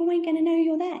 people ain't going to know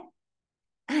you're there.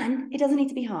 And it doesn't need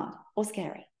to be hard or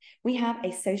scary. We have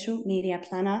a social media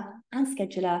planner and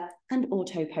scheduler and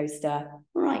auto poster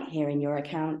right here in your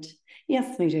account.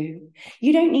 Yes, we do.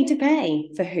 You don't need to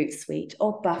pay for Hootsuite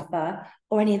or Buffer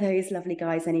or any of those lovely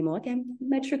guys anymore. Again,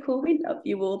 Metrical, we love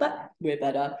you all, but we're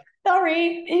better.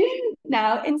 Sorry.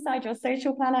 Now, inside your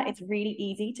social planner, it's really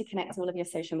easy to connect all of your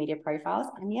social media profiles.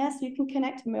 And yes, you can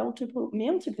connect multiple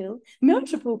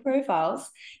profiles.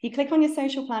 You click on your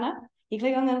social planner. You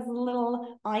click on this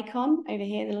little icon over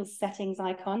here, the little settings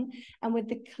icon, and with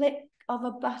the click of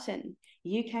a button,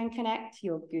 you can connect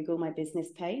your Google My Business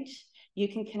page. You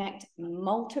can connect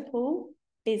multiple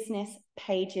business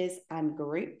pages and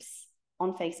groups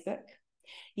on Facebook.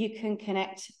 You can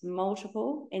connect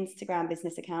multiple Instagram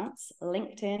business accounts,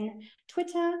 LinkedIn,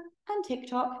 Twitter, and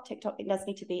TikTok. TikTok, it does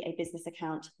need to be a business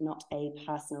account, not a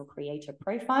personal creator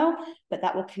profile, but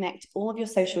that will connect all of your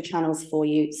social channels for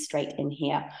you straight in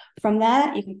here. From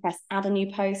there, you can press add a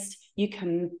new post. You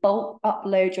can bulk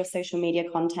upload your social media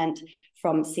content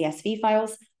from CSV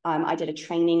files. I did a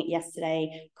training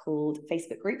yesterday called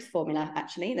Facebook Groups Formula,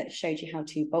 actually, that showed you how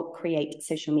to bulk create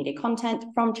social media content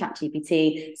from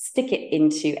ChatGPT, stick it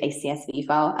into a CSV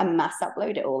file, and mass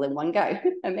upload it all in one go.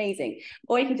 Amazing.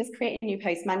 Or you can just create a new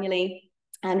post manually.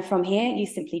 And from here, you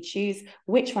simply choose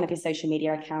which one of your social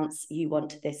media accounts you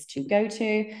want this to go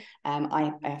to.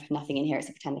 I have nothing in here, it's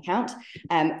a pretend account.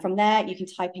 From there, you can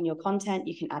type in your content,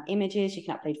 you can add images, you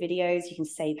can upload videos, you can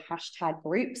save hashtag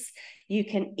groups. You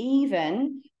can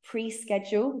even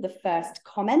pre-schedule the first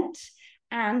comment.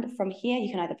 And from here, you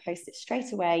can either post it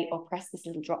straight away or press this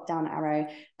little drop-down arrow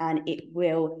and it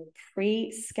will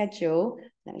pre-schedule.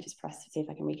 Let me just press to see if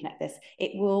I can reconnect this.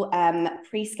 It will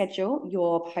pre-schedule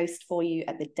your post for you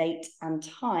at the date and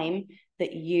time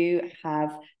that you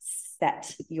have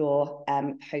set your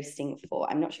posting for.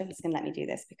 I'm not sure if it's going to let me do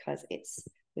this because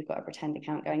we've got a pretend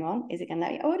account going on. Is it going to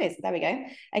let me? Oh, it is. There we go.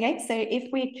 Okay, so if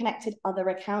we connected other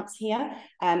accounts here,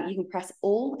 you can press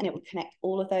all and it will connect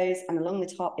all of those. And along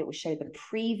the top, it will show the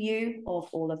preview of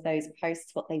all of those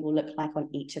posts, what they will look like on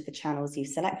each of the channels you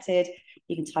selected.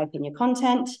 You can type in your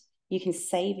content. You can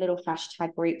save little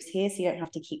hashtag groups here, so you don't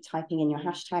have to keep typing in your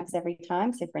hashtags every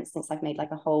time. So for instance, I've made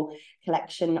like a whole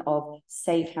collection of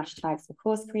save hashtags for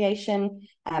course creation.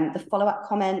 The follow-up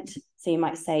comment, so you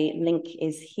might say link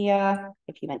is here,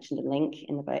 if you mentioned a link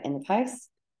in the post.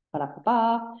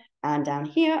 And down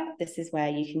here, this is where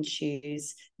you can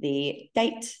choose the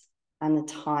date and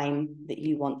the time that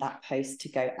you want that post to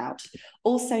go out.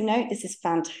 Also note, this is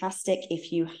fantastic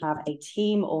if you have a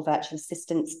team or virtual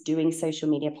assistants doing social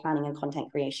media planning and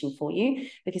content creation for you,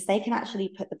 because they can actually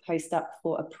put the post up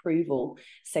for approval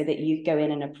so that you go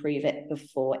in and approve it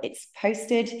before it's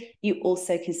posted. You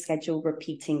also can schedule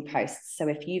repeating posts. So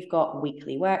if you've got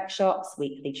weekly workshops,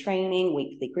 weekly training,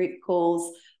 weekly group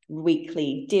calls,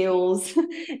 weekly deals,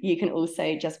 you can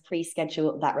also just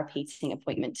pre-schedule that repeating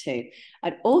appointment too.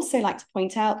 I'd also like to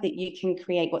point out that you can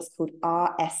create what's called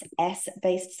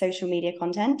RSS-based social media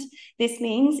content. This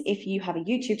means if you have a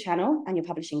YouTube channel and you're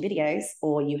publishing videos,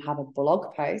 or you have a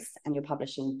blog post and you're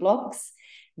publishing blogs,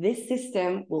 this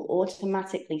system will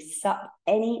automatically suck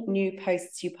any new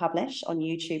posts you publish on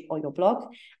YouTube or your blog,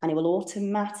 and it will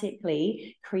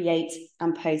automatically create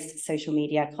and post social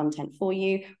media content for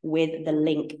you with the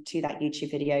link to that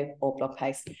YouTube video or blog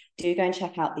post. Do go and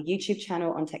check out the YouTube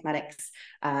channel on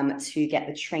TekMatix to get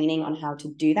the training on how to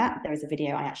do that. There is a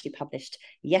video I actually published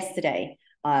yesterday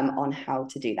on how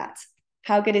to do that.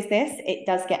 How good is this? It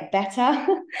does get better.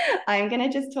 I'm going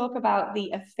to just talk about the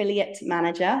affiliate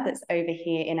manager that's over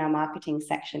here in our marketing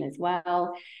section as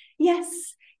well. Yes,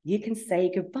 you can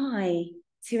say goodbye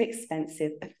to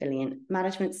expensive affiliate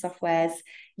management softwares.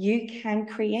 You can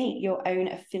create your own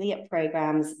affiliate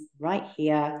programs right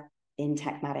here in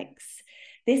TekMatix.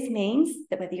 This means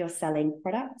that whether you're selling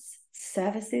products,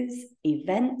 services,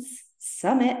 events,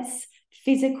 summits,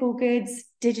 physical goods,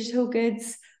 digital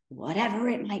goods, whatever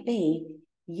it might be,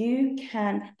 you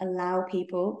can allow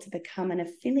people to become an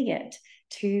affiliate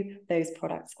to those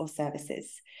products or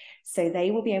services. So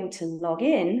they will be able to log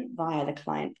in via the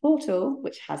client portal,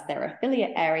 which has their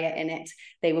affiliate area in it.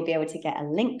 They will be able to get a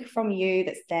link from you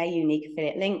that's their unique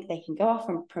affiliate link. They can go off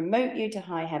and promote you to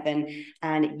high heaven,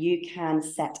 and you can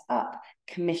set up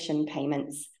commission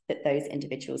payments that those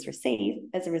individuals receive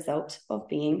as a result of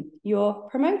being your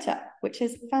promoter, which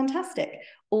is fantastic.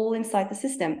 All inside the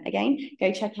system. Again,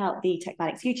 go check out the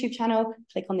TekMatix YouTube channel,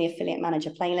 click on the Affiliate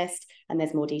Manager playlist, and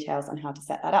there's more details on how to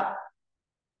set that up.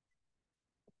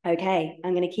 Okay,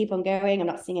 I'm going to keep on going. I'm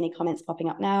not seeing any comments popping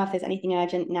up now. If there's anything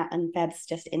urgent, Nat and Febs,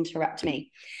 just interrupt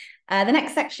me. The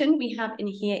next section we have in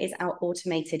here is our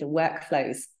automated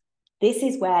workflows. This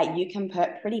is where you can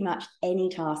put pretty much any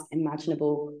task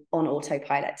imaginable on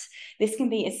autopilot. This can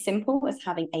be as simple as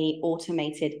having an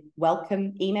automated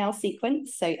welcome email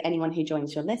sequence. So anyone who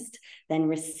joins your list then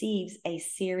receives a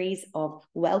series of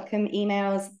welcome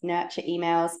emails, nurture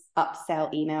emails,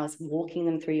 upsell emails, walking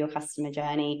them through your customer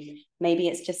journey. Maybe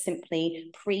it's just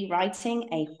simply pre-writing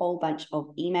a whole bunch of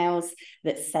emails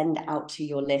that send out to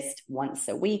your list once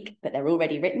a week, but they're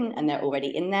already written and they're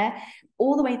already in there,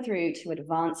 all the way through to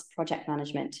advanced project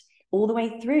management, all the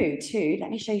way through to, let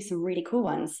me show you some really cool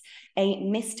ones, a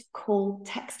missed call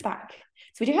text back.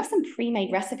 So we do have some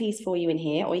pre-made recipes for you in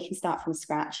here, or you can start from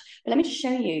scratch. But let me just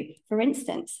show you, for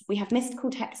instance, we have missed call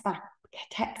text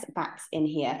backs in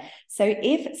here. So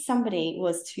if somebody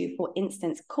was to, for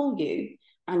instance, call you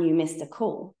and you missed a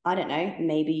call, I don't know,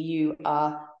 maybe you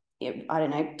are, I don't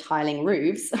know, tiling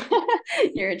roofs.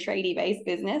 You're a tradie-based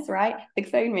business, right? The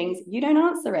phone rings, you don't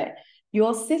answer it.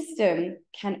 Your system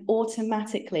can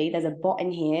automatically, there's a bot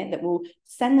in here that will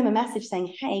send them a message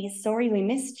saying, hey, sorry, we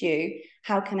missed you.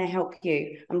 How can I help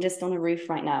you? I'm just on a roof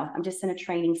right now. I'm just in a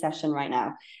training session right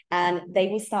now. And they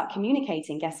will start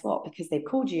communicating. Guess what? Because they've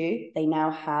called you, they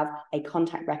now have a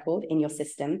contact record in your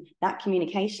system. That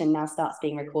communication now starts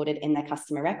being recorded in their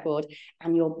customer record.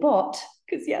 And your bot,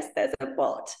 because yes, there's a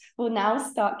bot, will now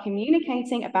start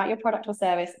communicating about your product or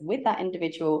service with that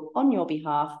individual on your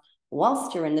behalf,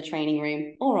 whilst you're in the training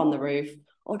room or on the roof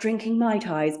or drinking Mai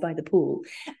Tais by the pool,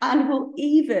 and will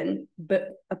even book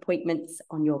appointments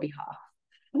on your behalf.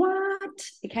 What?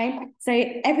 Okay, so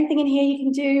everything in here you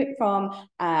can do, from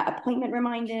appointment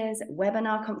reminders,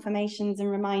 webinar confirmations and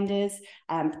reminders,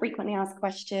 frequently asked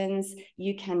questions.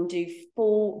 You can do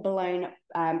full-blown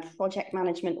project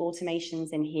management automations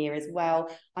in here as well.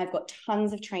 I've got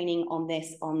tons of training on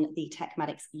this on the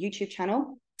TekMatix YouTube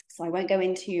channel. So I won't go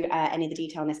into any of the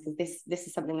detail on this, because this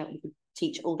is something that we could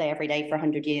teach all day, every day for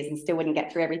 100 years and still wouldn't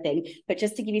get through everything. But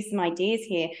just to give you some ideas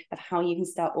here of how you can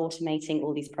start automating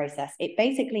all these processes. It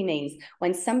basically means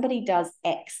when somebody does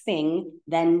X thing,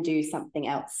 then do something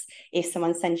else. If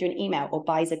someone sends you an email or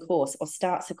buys a course or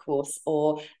starts a course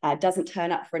or doesn't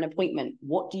turn up for an appointment,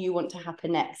 what do you want to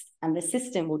happen next? And the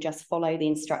system will just follow the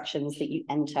instructions that you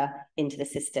enter into the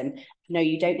system. No,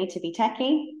 you don't need to be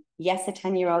techie. Yes, a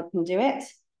 10-year-old can do it.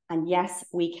 And yes,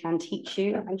 we can teach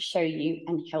you and show you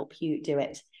and help you do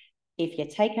it. If you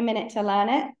take a minute to learn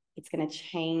it, it's going to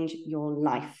change your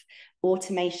life.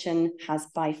 Automation has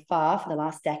by far, for the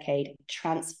last decade,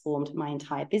 transformed my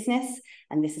entire business.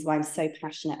 And this is why I'm so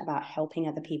passionate about helping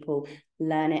other people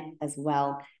learn it as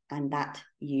well, and that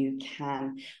you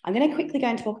can. I'm going to quickly go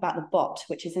and talk about the bot,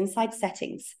 which is inside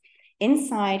settings.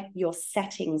 Inside your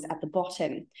settings at the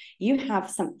bottom, you have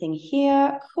something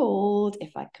here called,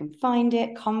 if I can find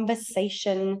it,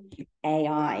 Conversation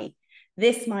AI.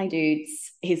 This, my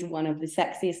dudes, is one of the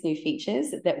sexiest new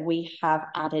features that we have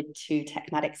added to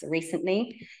TekMatix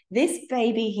recently. This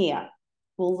baby here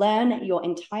will learn your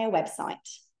entire website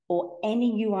or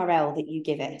any URL that you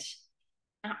give it,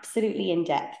 absolutely in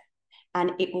depth.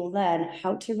 And it will learn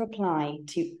how to reply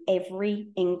to every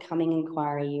incoming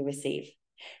inquiry you receive.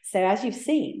 So as you've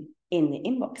seen in the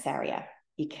inbox area,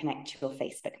 you connect your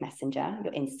Facebook Messenger,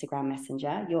 your Instagram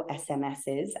Messenger, your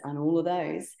SMSs, and all of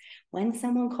those. When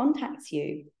someone contacts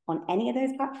you on any of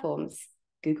those platforms,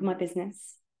 Google My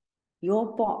Business,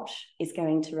 your bot is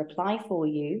going to reply for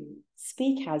you,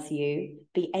 speak as you,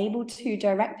 be able to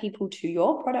direct people to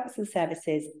your products and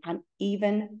services, and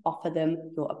even offer them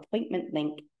your appointment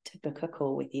link to book a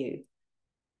call with you.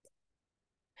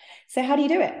 So how do you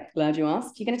do it? Glad you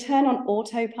asked. You're going to turn on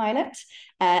autopilot.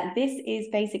 This is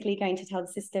basically going to tell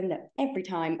the system that every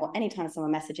time or anytime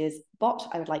someone messages, bot,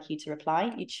 I would like you to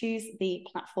reply. You choose the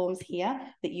platforms here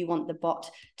that you want the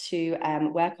bot to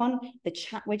work on. The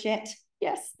chat widget,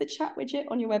 yes, the chat widget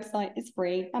on your website is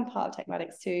free and part of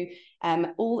TekMatix too.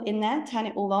 All in there, turn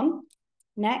it all on.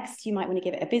 Next, you might want to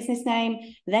give it a business name.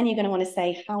 Then you're going to want to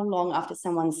say how long after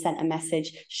someone's sent a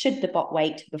message should the bot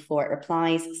wait before it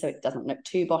replies, so it doesn't look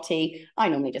too botty. I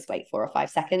normally just wait 4 or 5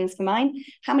 seconds for mine.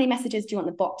 How many messages do you want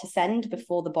the bot to send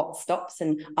before the bot stops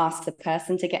and asks the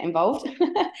person to get involved?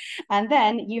 And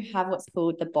then you have what's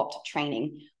called the bot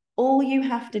training. All you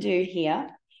have to do here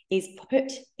is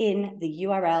put in the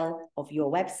URL of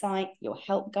your website, your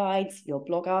help guides, your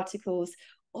blog articles,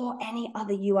 or any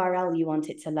other URL you want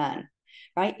it to learn.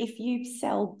 Right? If you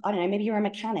sell, I don't know, maybe you're a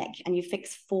mechanic and you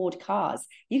fix Ford cars,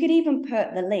 you could even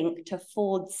put the link to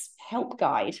Ford's help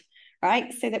guide,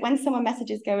 right? So that when someone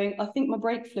messages going, I think my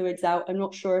brake fluid's out, I'm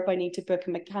not sure if I need to book a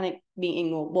mechanic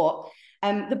meeting or what,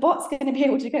 the bot's going to be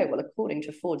able to go, well, according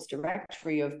to Ford's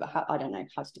directory of, I don't know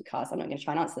how to do cars, I'm not going to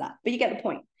try and answer that, but you get the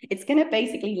point. It's going to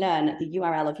basically learn the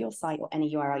URL of your site or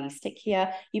any URL you stick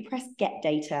here, you press get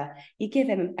data, you give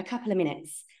him a couple of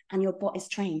minutes and your bot is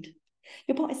trained.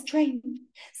 Your bot is trained.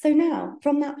 So now,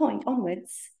 from that point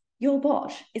onwards, your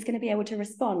bot is going to be able to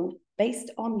respond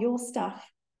based on your stuff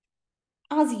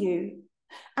as you,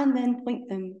 and then point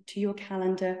them to your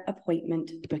calendar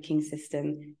appointment booking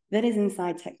system that is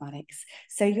inside TekMatix.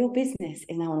 So your business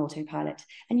is now on autopilot,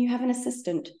 and you have an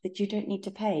assistant that you don't need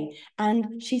to pay,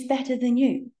 and she's better than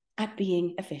you at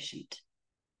being efficient.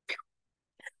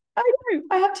 I know,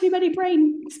 I have too many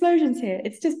brain explosions here.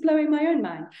 It's just blowing my own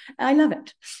mind. I love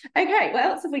it. Okay, what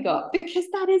else have we got? Because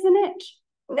that isn't it.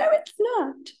 No, it's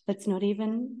not. That's not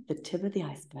even the tip of the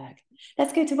iceberg.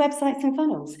 Let's go to websites and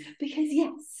funnels. Because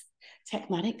yes,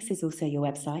 TekMatix is also your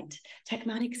website.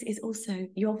 TekMatix is also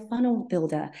your funnel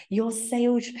builder, your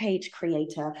sales page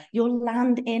creator, your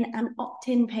land in and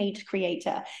opt-in page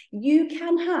creator. You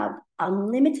can have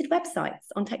unlimited websites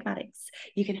on TekMatix.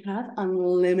 You can have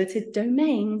unlimited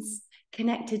domains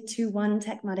connected to one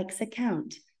TekMatix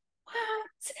account. What?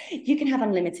 You can have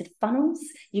unlimited funnels.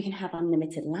 You can have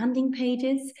unlimited landing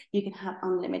pages. You can have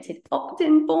unlimited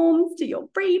opt-in forms to your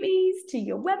freebies, to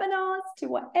your webinars, to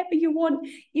whatever you want.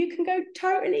 You can go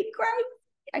totally crazy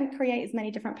and create as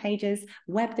many different pages,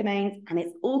 web domains, and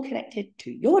it's all connected to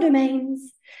your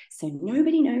domains. So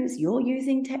nobody knows you're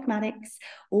using TekMatix.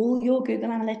 All your Google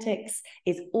Analytics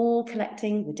is all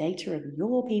collecting the data of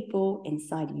your people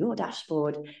inside your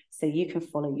dashboard, so you can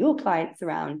follow your clients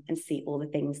around and see all the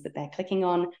things that they're clicking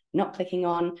on, not clicking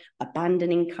on,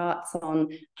 abandoning carts on,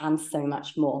 and so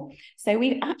much more. So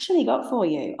we've actually got for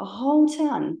you a whole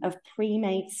ton of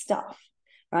pre-made stuff,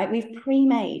 right? We've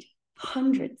pre-made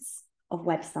hundreds of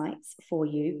websites for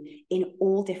you in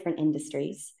all different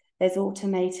industries. There's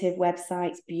automotive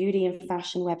websites, beauty and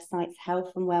fashion websites,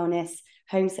 health and wellness,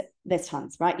 homes, there's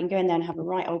tons, right? You can go in there and have a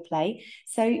right old play.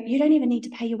 So you don't even need to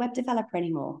pay your web developer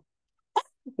anymore.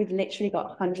 We've literally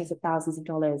got hundreds of thousands of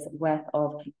dollars worth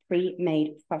of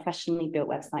pre-made, professionally built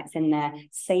websites in there,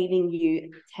 saving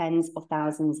you tens of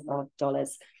thousands of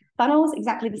dollars. Funnels,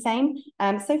 exactly the same.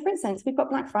 So for instance, we've got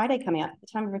Black Friday coming up. At the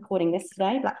time of recording this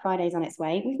today, Black Friday is on its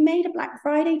way. We've made a Black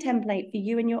Friday template for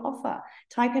you and your offer.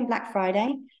 Type in Black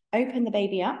Friday, open the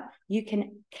baby up. You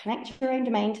can connect your own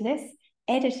domain to this,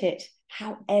 edit it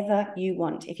however you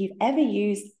want. If you've ever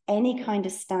used any kind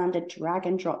of standard drag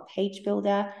and drop page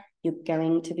builder, you're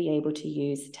going to be able to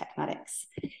use TekMatix.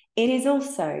 It is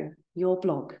also your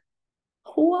blog.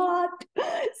 What?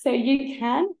 So you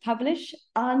can publish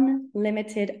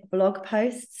unlimited blog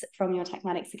posts from your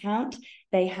TekMatix account.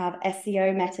 They have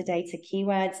SEO, metadata,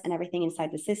 keywords, and everything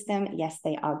inside the system. Yes,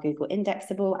 they are Google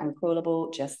indexable and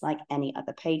crawlable, just like any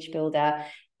other page builder.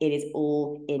 It is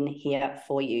all in here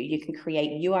for you. You can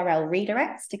create URL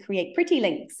redirects to create pretty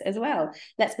links as well.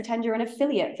 Let's pretend you're an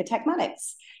affiliate for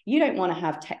TekMatix. You don't want to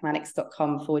have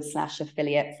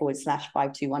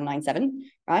tekmatix.com/affiliate/52197,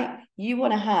 right? You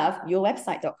want to have your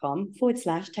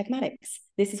website.com/TekMatix.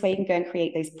 This is where you can go and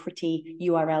create those pretty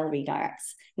URL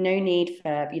redirects. No need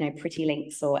for, pretty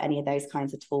links or any of those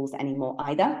kinds of tools anymore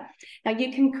either. Now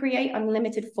you can create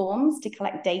unlimited forms to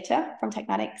collect data from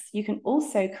TekMatix. You can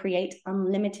also create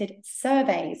unlimited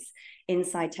surveys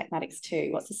inside TekMatix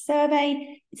too. What's a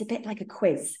survey? It's a bit like a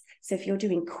quiz. So if you're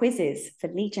doing quizzes for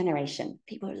lead generation,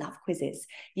 people love quizzes.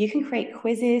 You can create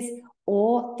quizzes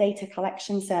or data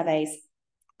collection surveys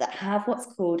that have what's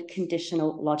called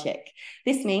conditional logic.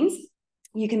 This means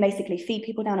you can basically feed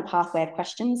people down a pathway of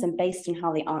questions, and based on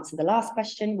how they answer the last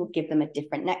question, we'll give them a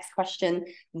different next question.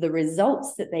 The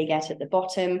results that they get at the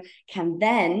bottom can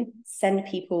then send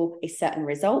people a certain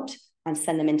result and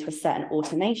send them into a certain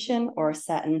automation or a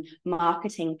certain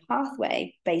marketing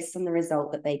pathway based on the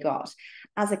result that they got.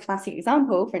 As a classic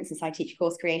example, for instance, I teach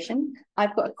course creation.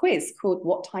 I've got a quiz called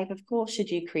 "What type of course should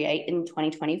you create in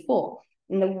 2024?"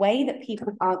 And the way that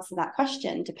people answer that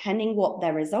question, depending what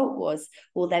their result was,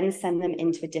 will then send them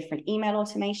into a different email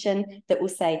automation that will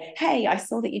say, "Hey, I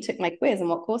saw that you took my quiz on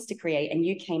what course to create, and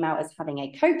you came out as having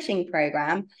a coaching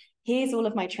program. Here's all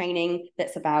of my training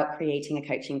that's about creating a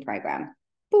coaching program."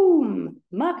 Boom,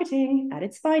 marketing at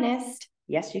its finest.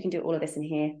 Yes, you can do all of this in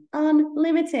here,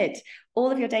 unlimited.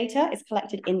 All of your data is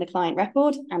collected in the client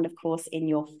record and, of course, in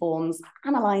your forms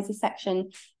analyzer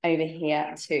section over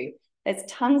here too. There's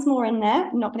tons more in there.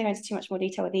 I'm not going to go into too much more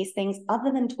detail with these things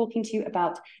other than talking to you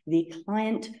about the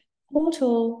client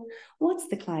portal. What's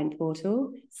the client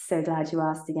portal? So glad you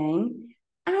asked again.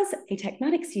 As a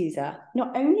TekMatix user,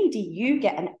 not only do you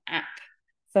get an app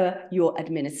for your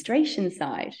administration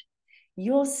side,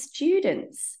 your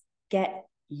students get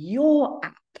your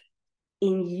app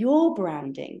in your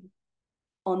branding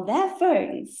on their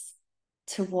phones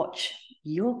to watch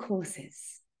your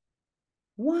courses.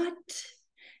 What?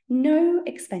 No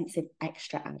expensive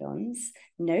extra add-ons,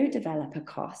 no developer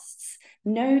costs,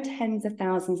 no tens of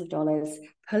thousands of dollars,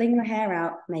 pulling your hair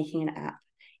out, making an app.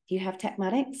 If you have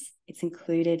TekMatix, it's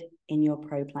included in your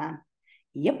pro plan.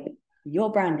 Yep,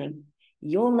 your branding,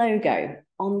 your logo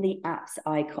on the app's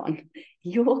icon,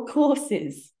 your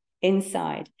courses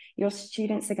inside. Your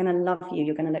students are going to love you.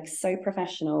 You're going to look so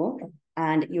professional,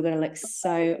 and you're going to look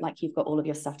so like you've got all of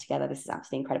your stuff together. This is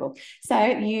absolutely incredible. So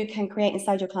you can create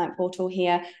inside your client portal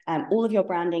here all of your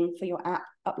branding for your app,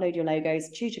 upload your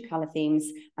logos, choose your color themes,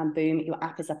 and boom, your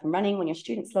app is up and running. When your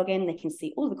students log in, they can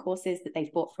see all the courses that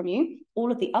they've bought from you,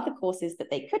 all of the other courses that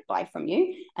they could buy from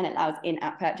you, and it allows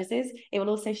in-app purchases. It will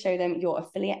also show them your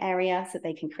affiliate area so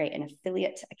they can create an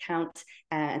affiliate account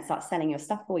and start selling your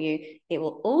stuff for you. It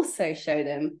will also show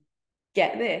them,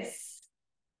 get this,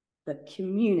 the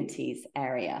communities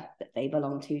area that they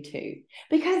belong to too.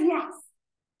 Because yes,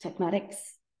 TekMatix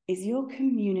is your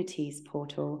communities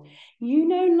portal. You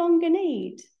no longer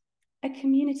need a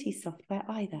community software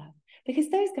either, because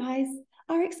those guys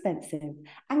are expensive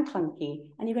and clunky,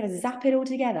 and you've got to zap it all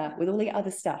together with all the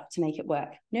other stuff to make it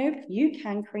work. Nope, you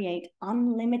can create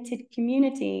unlimited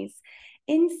communities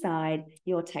inside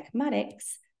your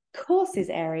TekMatix courses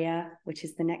area, which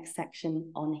is the next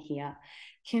section on here.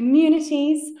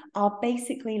 Communities are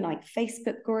basically like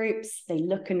Facebook groups. They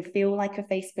look and feel like a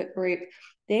Facebook group.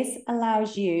 This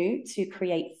allows you to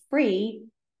create free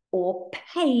or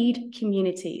paid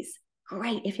communities.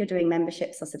 Great if you're doing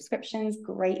memberships or subscriptions.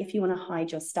 Great if you want to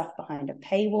hide your stuff behind a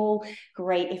paywall.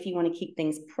 Great if you want to keep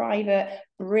things private.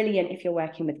 Brilliant if you're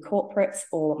working with corporates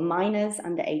or minors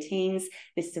under 18s.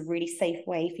 This is a really safe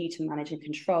way for you to manage and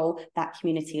control that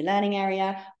community learning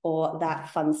area or that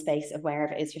fun space of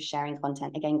wherever it is you're sharing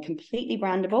content. Again, completely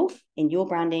brandable in your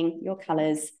branding, your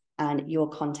colors, and your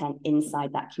content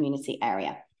inside that community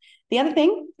area. The other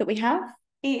thing that we have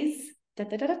is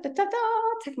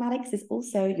TekMatix is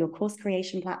also your course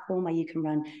creation platform where you can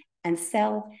run and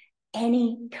sell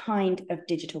any kind of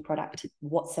digital product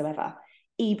whatsoever.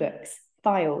 Ebooks,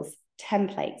 files,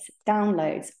 templates,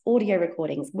 downloads, audio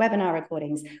recordings, webinar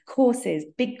recordings, courses,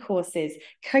 big courses,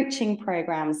 coaching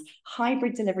programs,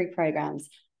 hybrid delivery programs,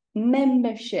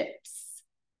 memberships,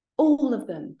 all of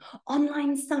them,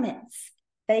 online summits.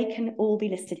 They can all be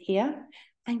listed here.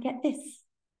 And get this,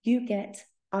 you get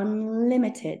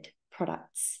unlimited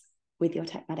products with your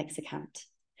TekMatix account.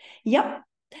 Yep,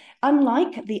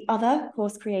 Unlike the other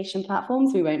course creation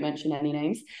platforms, we won't mention any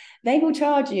names, they will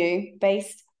charge you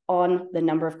based on the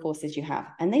number of courses you have,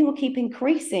 and they will keep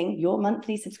increasing your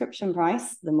monthly subscription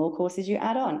price the more courses you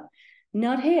add on.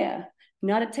 Not here,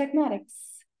 not at TekMatix.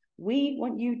 We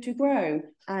want you to grow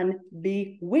and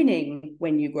be winning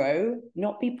when you grow,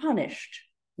 not be punished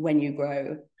when you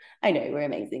grow. I know, we're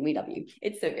amazing. We love you.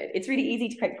 It's so good. It's really easy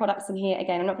to create products in here.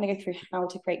 Again, I'm not going to go through how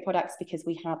to create products because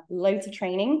we have loads of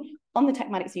training on the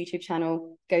TekMatix YouTube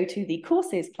channel. Go to the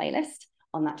courses playlist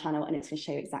on that channel and it's going to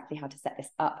show you exactly how to set this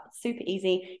up. It's super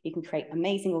easy. You can create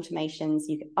amazing automations.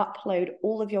 You can upload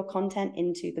all of your content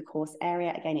into the course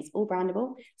area. Again, it's all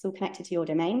brandable. It's all connected to your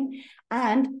domain.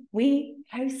 And we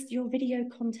host your video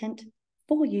content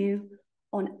for you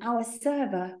on our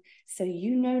server. So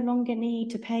you no longer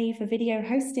need to pay for video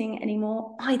hosting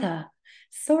anymore either.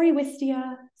 Sorry,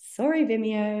 Wistia. Sorry,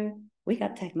 Vimeo. We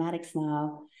got TekMatix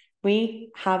now. We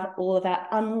have all of that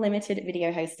unlimited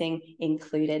video hosting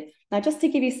included. Now, just to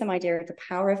give you some idea of the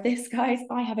power of this, guys,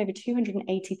 I have over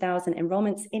 280,000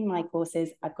 enrollments in my courses.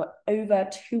 I've got over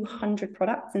 200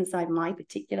 products inside my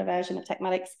particular version of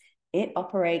TekMatix. It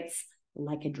operates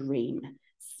like a dream.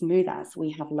 Smooth as.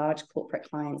 We have large corporate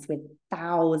clients with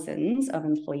thousands of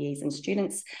employees and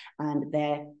students, and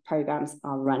their programs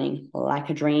are running like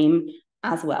a dream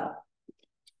as well.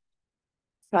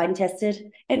 Tried and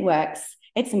tested, it works.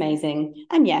 It's amazing.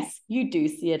 And yes, you do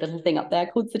see a little thing up there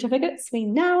called certificates. We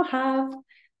now have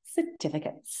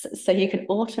certificates. So you can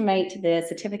automate the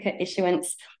certificate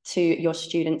issuance to your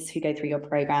students who go through your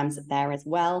programs there as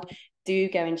well. Do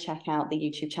go and check out the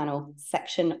YouTube channel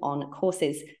section on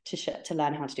courses to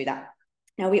learn how to do that.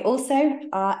 Now, we also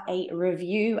are a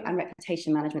review and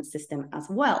reputation management system as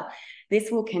well. This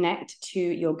will connect to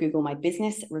your Google My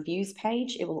Business reviews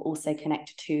page. It will also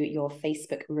connect to your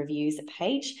Facebook reviews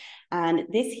page. And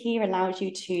this here allows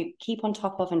you to keep on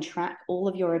top of and track all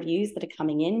of your reviews that are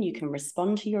coming in. You can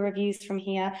respond to your reviews from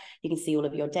here. You can see all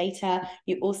of your data.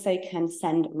 You also can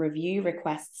send review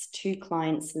requests to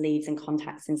clients, leads, and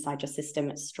contacts inside your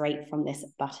system straight from this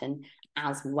button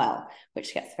as well,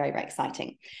 which gets very, very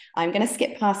exciting. I'm going to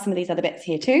skip past some of these other bits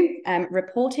here too.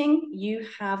 Reporting, you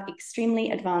have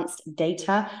extremely advanced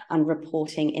data and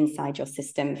reporting inside your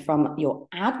system from your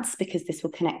ads, because this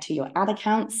will connect to your ad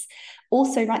accounts.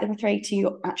 Also, right the way through to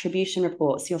your attribution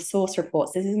reports, your source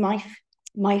reports. This is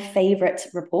my favorite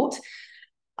report.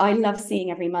 I love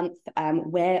seeing every month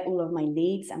where all of my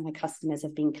leads and my customers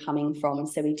have been coming from.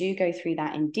 So we do go through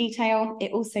that in detail.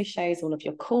 It also shows all of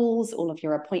your calls, all of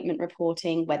your appointment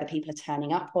reporting, whether people are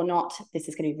turning up or not. This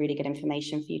is going to be really good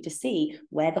information for you to see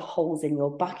where the holes in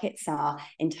your buckets are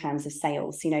in terms of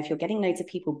sales. You know, if you're getting loads of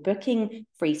people booking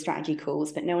free strategy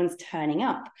calls, but no one's turning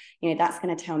up, you know, that's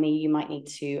going to tell me you might need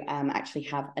to actually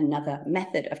have another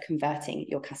method of converting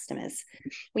your customers.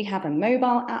 We have a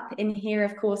mobile app in here,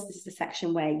 of course. This is the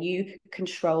section where you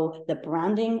control the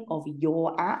branding of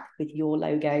your app with your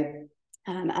logo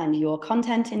and your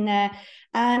content in there.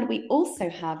 And we also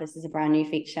have, this is a brand new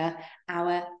feature,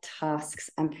 our tasks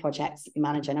and projects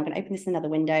manager. And I'm going to open this in another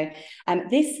window.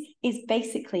 This is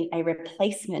basically a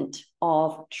replacement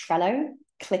of Trello,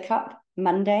 ClickUp,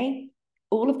 Monday.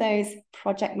 All of those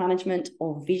project management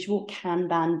or visual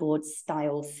Kanban board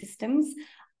style systems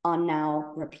are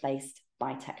now replaced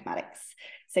by TekMatix.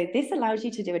 So this allows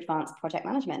you to do advanced project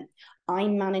management. I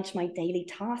manage my daily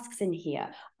tasks in here.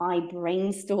 I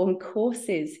brainstorm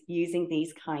courses using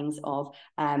these kinds of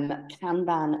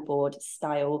Kanban board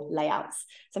style layouts.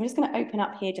 So I'm just going to open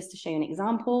up here just to show you an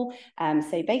example.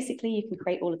 So basically you can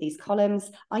create all of these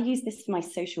columns. I use this for my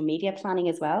social media planning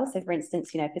as well. So for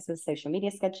instance, you know, if this was a social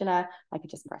media scheduler, I could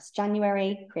just press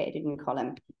January, create a new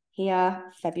column.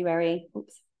 Here, February,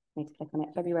 oops. Need to click on it,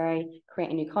 February,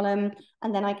 create a new column,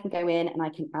 and then I can go in and I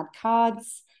can add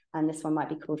cards. And this one might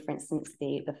be called, for instance,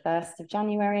 the 1st of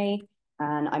January.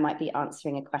 And I might be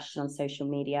answering a question on social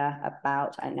media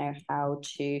about, I don't know, how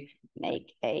to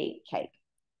make a cake.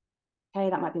 Okay,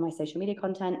 that might be my social media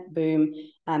content, boom.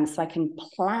 So I can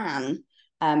plan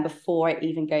before it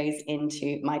even goes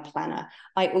into my planner.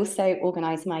 I also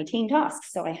organize my team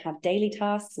tasks. So I have daily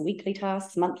tasks, weekly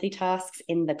tasks, monthly tasks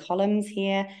in the columns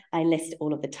here. I list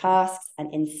all of the tasks,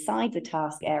 and inside the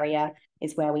task area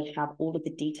is where we have all of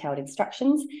the detailed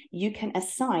instructions. You can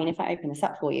assign, if I open this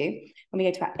up for you, when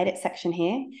we go to our edit section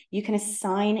here, you can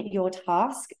assign your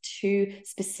task to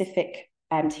specific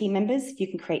team members. You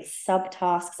can create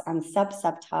subtasks and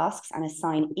sub-subtasks and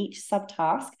assign each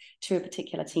subtask to a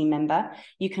particular team member.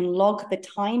 You can log the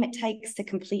time it takes to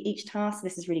complete each task.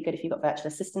 This is really good if you've got virtual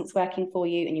assistants working for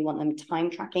you and you want them time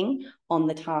tracking on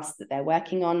the task that they're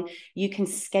working on. You can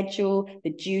schedule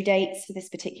the due dates for this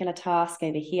particular task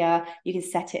over here. You can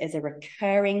set it as a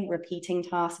recurring, repeating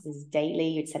task. This is daily.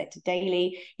 You'd set it to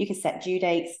daily. You can set due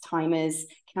dates, timers,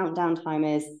 countdown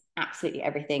timers, absolutely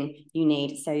everything you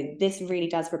need. So this really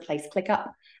does replace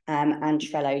ClickUp and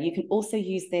Trello. You can also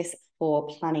use this for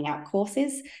planning out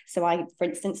courses. So I, for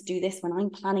instance, do this when I'm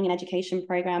planning an education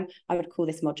program. I would call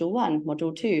this module 1,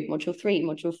 module 2, module 3,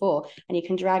 module 4, and you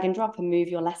can drag and drop and move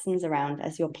your lessons around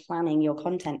as you're planning your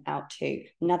content out too.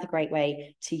 Another great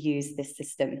way to use this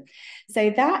system. So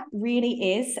that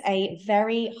really is a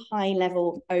very high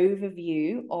level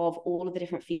overview of all of the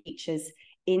different features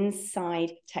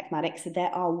inside TekMatix. There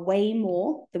are way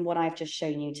more than what I've just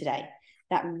shown you today.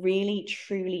 That really,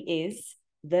 truly is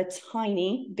the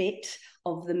tiny bit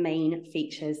of the main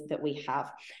features that we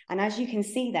have. And as you can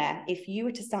see there, if you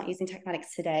were to start using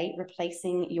TekMatix today,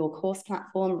 replacing your course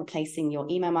platform, replacing your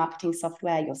email marketing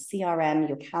software, your CRM,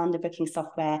 your calendar booking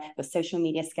software, your social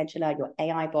media scheduler, your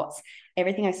AI bots,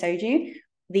 everything I showed you,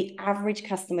 the average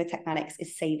customer with TekMatix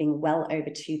is saving well over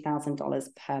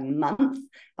 $2,000 per month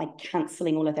by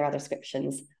cancelling all of their other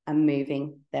subscriptions and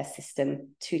moving their system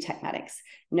to TekMatix.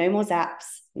 No more zaps,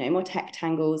 no more tech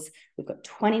tangles. We've got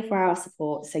 24-hour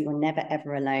support, so you're never,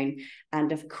 ever alone.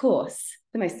 And of course,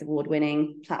 the most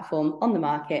award-winning platform on the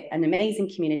market, an amazing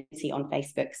community on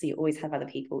Facebook, so you always have other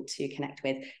people to connect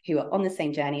with who are on the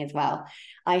same journey as well.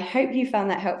 I hope you found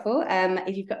that helpful.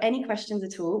 If you've got any questions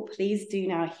at all, please do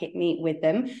now hit me with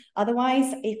them.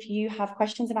 Otherwise, if you have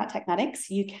questions about TekMatix,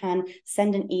 you can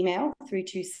send an email through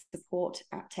to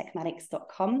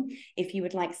support@tekmatix.com. If you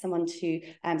would like someone to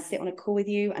sit on a call with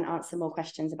you and answer more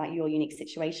questions about your unique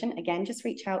situation, again, just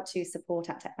reach out to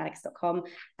support@tekmatix.com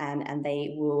and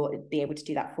they will be able to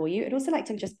do that for you. I'd also like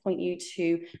to just point you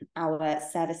to our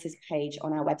services page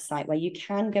on our website where you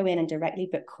can go in and directly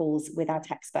book calls with our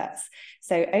tech experts.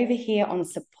 So over here on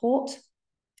support,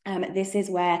 this is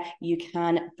where you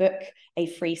can book a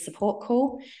free support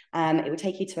call. It will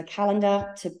take you to a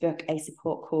calendar to book a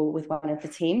support call with one of the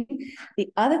team.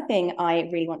 The other thing I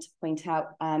really want to point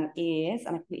out is,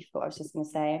 and I completely forgot I was just going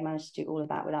to say, I managed to do all of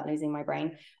that without losing my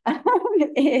brain,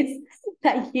 is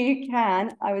that you can,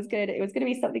 it was going to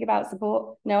be something about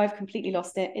support. No, I've completely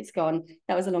lost it. It's gone.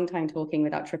 That was a long time talking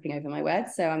without tripping over my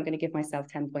words. So I'm going to give myself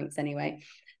 10 points anyway.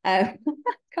 Can't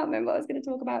remember what I was going to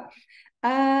talk about.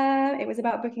 It was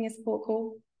about booking a support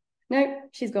call. No,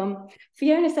 she's gone.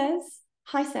 Fiona says,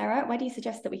 hi, Sarah, where do you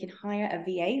suggest that we can hire a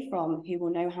VA from who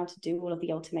will know how to do all of the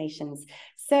automations?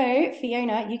 So,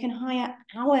 Fiona, you can hire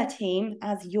our team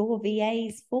as your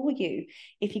VAs for you.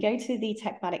 If you go to the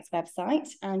TekMatix website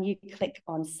and you click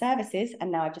on services,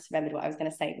 and now I've just remembered what I was going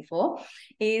to say before,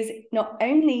 is not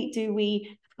only do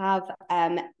we have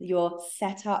your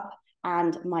setup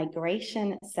and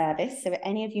migration service. So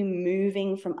any of you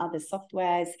moving from other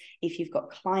softwares, if you've got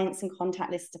clients and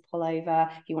contact lists to pull over,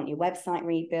 if you want your website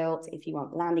rebuilt, if you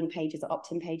want landing pages or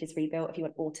opt-in pages rebuilt, if you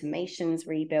want automations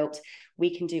rebuilt,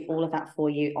 we can do all of that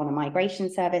for you on a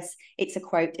migration service. It's a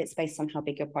quote, it's based on how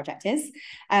big your project is.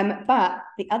 But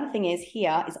the other thing is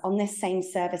here is on this same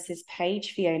services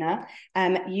page, Fiona,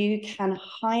 you can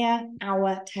hire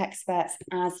our tech experts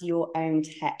as your own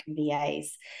tech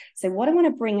VAs. So what I want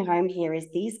to bring home here is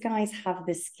these guys have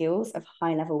the skills of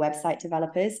high-level website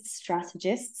developers,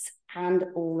 strategists, and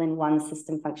all-in-one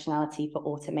system functionality for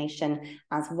automation,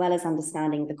 as well as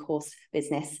understanding the course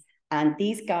business. And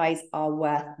these guys are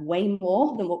worth way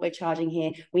more than what we're charging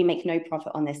here. We make no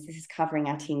profit on this. This is covering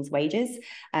our team's wages.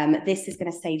 This is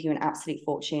going to save you an absolute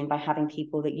fortune by having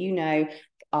people that you know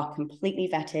are completely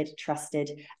vetted, trusted,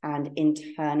 and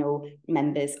internal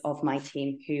members of my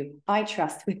team who I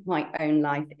trust with my own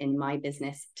life in my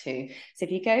business too. So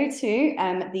if you go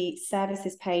to the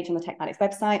services page on the TekMatix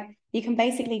website, you can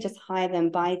basically just hire them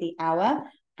by the hour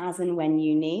as and when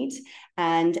you need.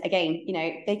 And again, you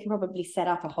know, they can probably set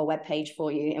up a whole web page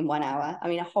for you in 1 hour. I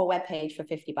mean, a whole web page for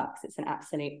 $50, it's an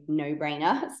absolute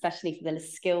no-brainer, especially for the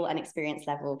skill and experience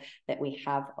level that we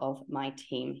have of my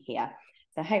team here.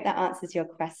 So I hope that answers your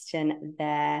question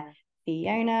there,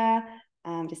 Fiona.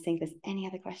 Just think if there's any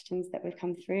other questions that would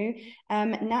come through.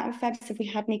 Nat and Febs, if we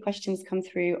had any questions come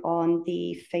through on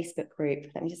the Facebook group,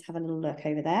 let me just have a little look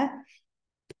over there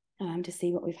to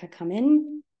see what we've had come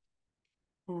in.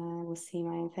 We'll see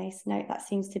my own face. No, that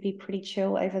seems to be pretty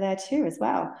chill over there too as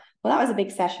well. Well, that was a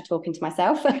big session talking to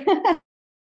myself.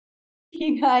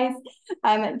 You guys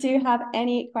do have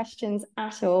any questions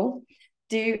at all,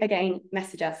 do again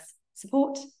message us,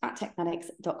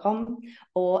 support@tekmatix.com,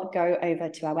 or go over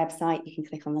to our website. You can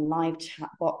click on the live chat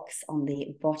box on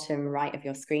the bottom right of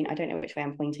your screen. I don't know which way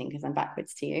I'm pointing because I'm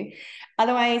backwards to you.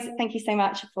 Otherwise, thank you so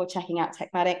much for checking out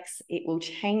TekMatix. It will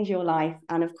change your life.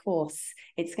 And of course,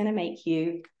 it's going to make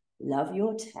you love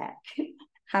your tech.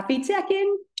 Happy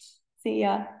teching. See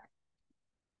ya.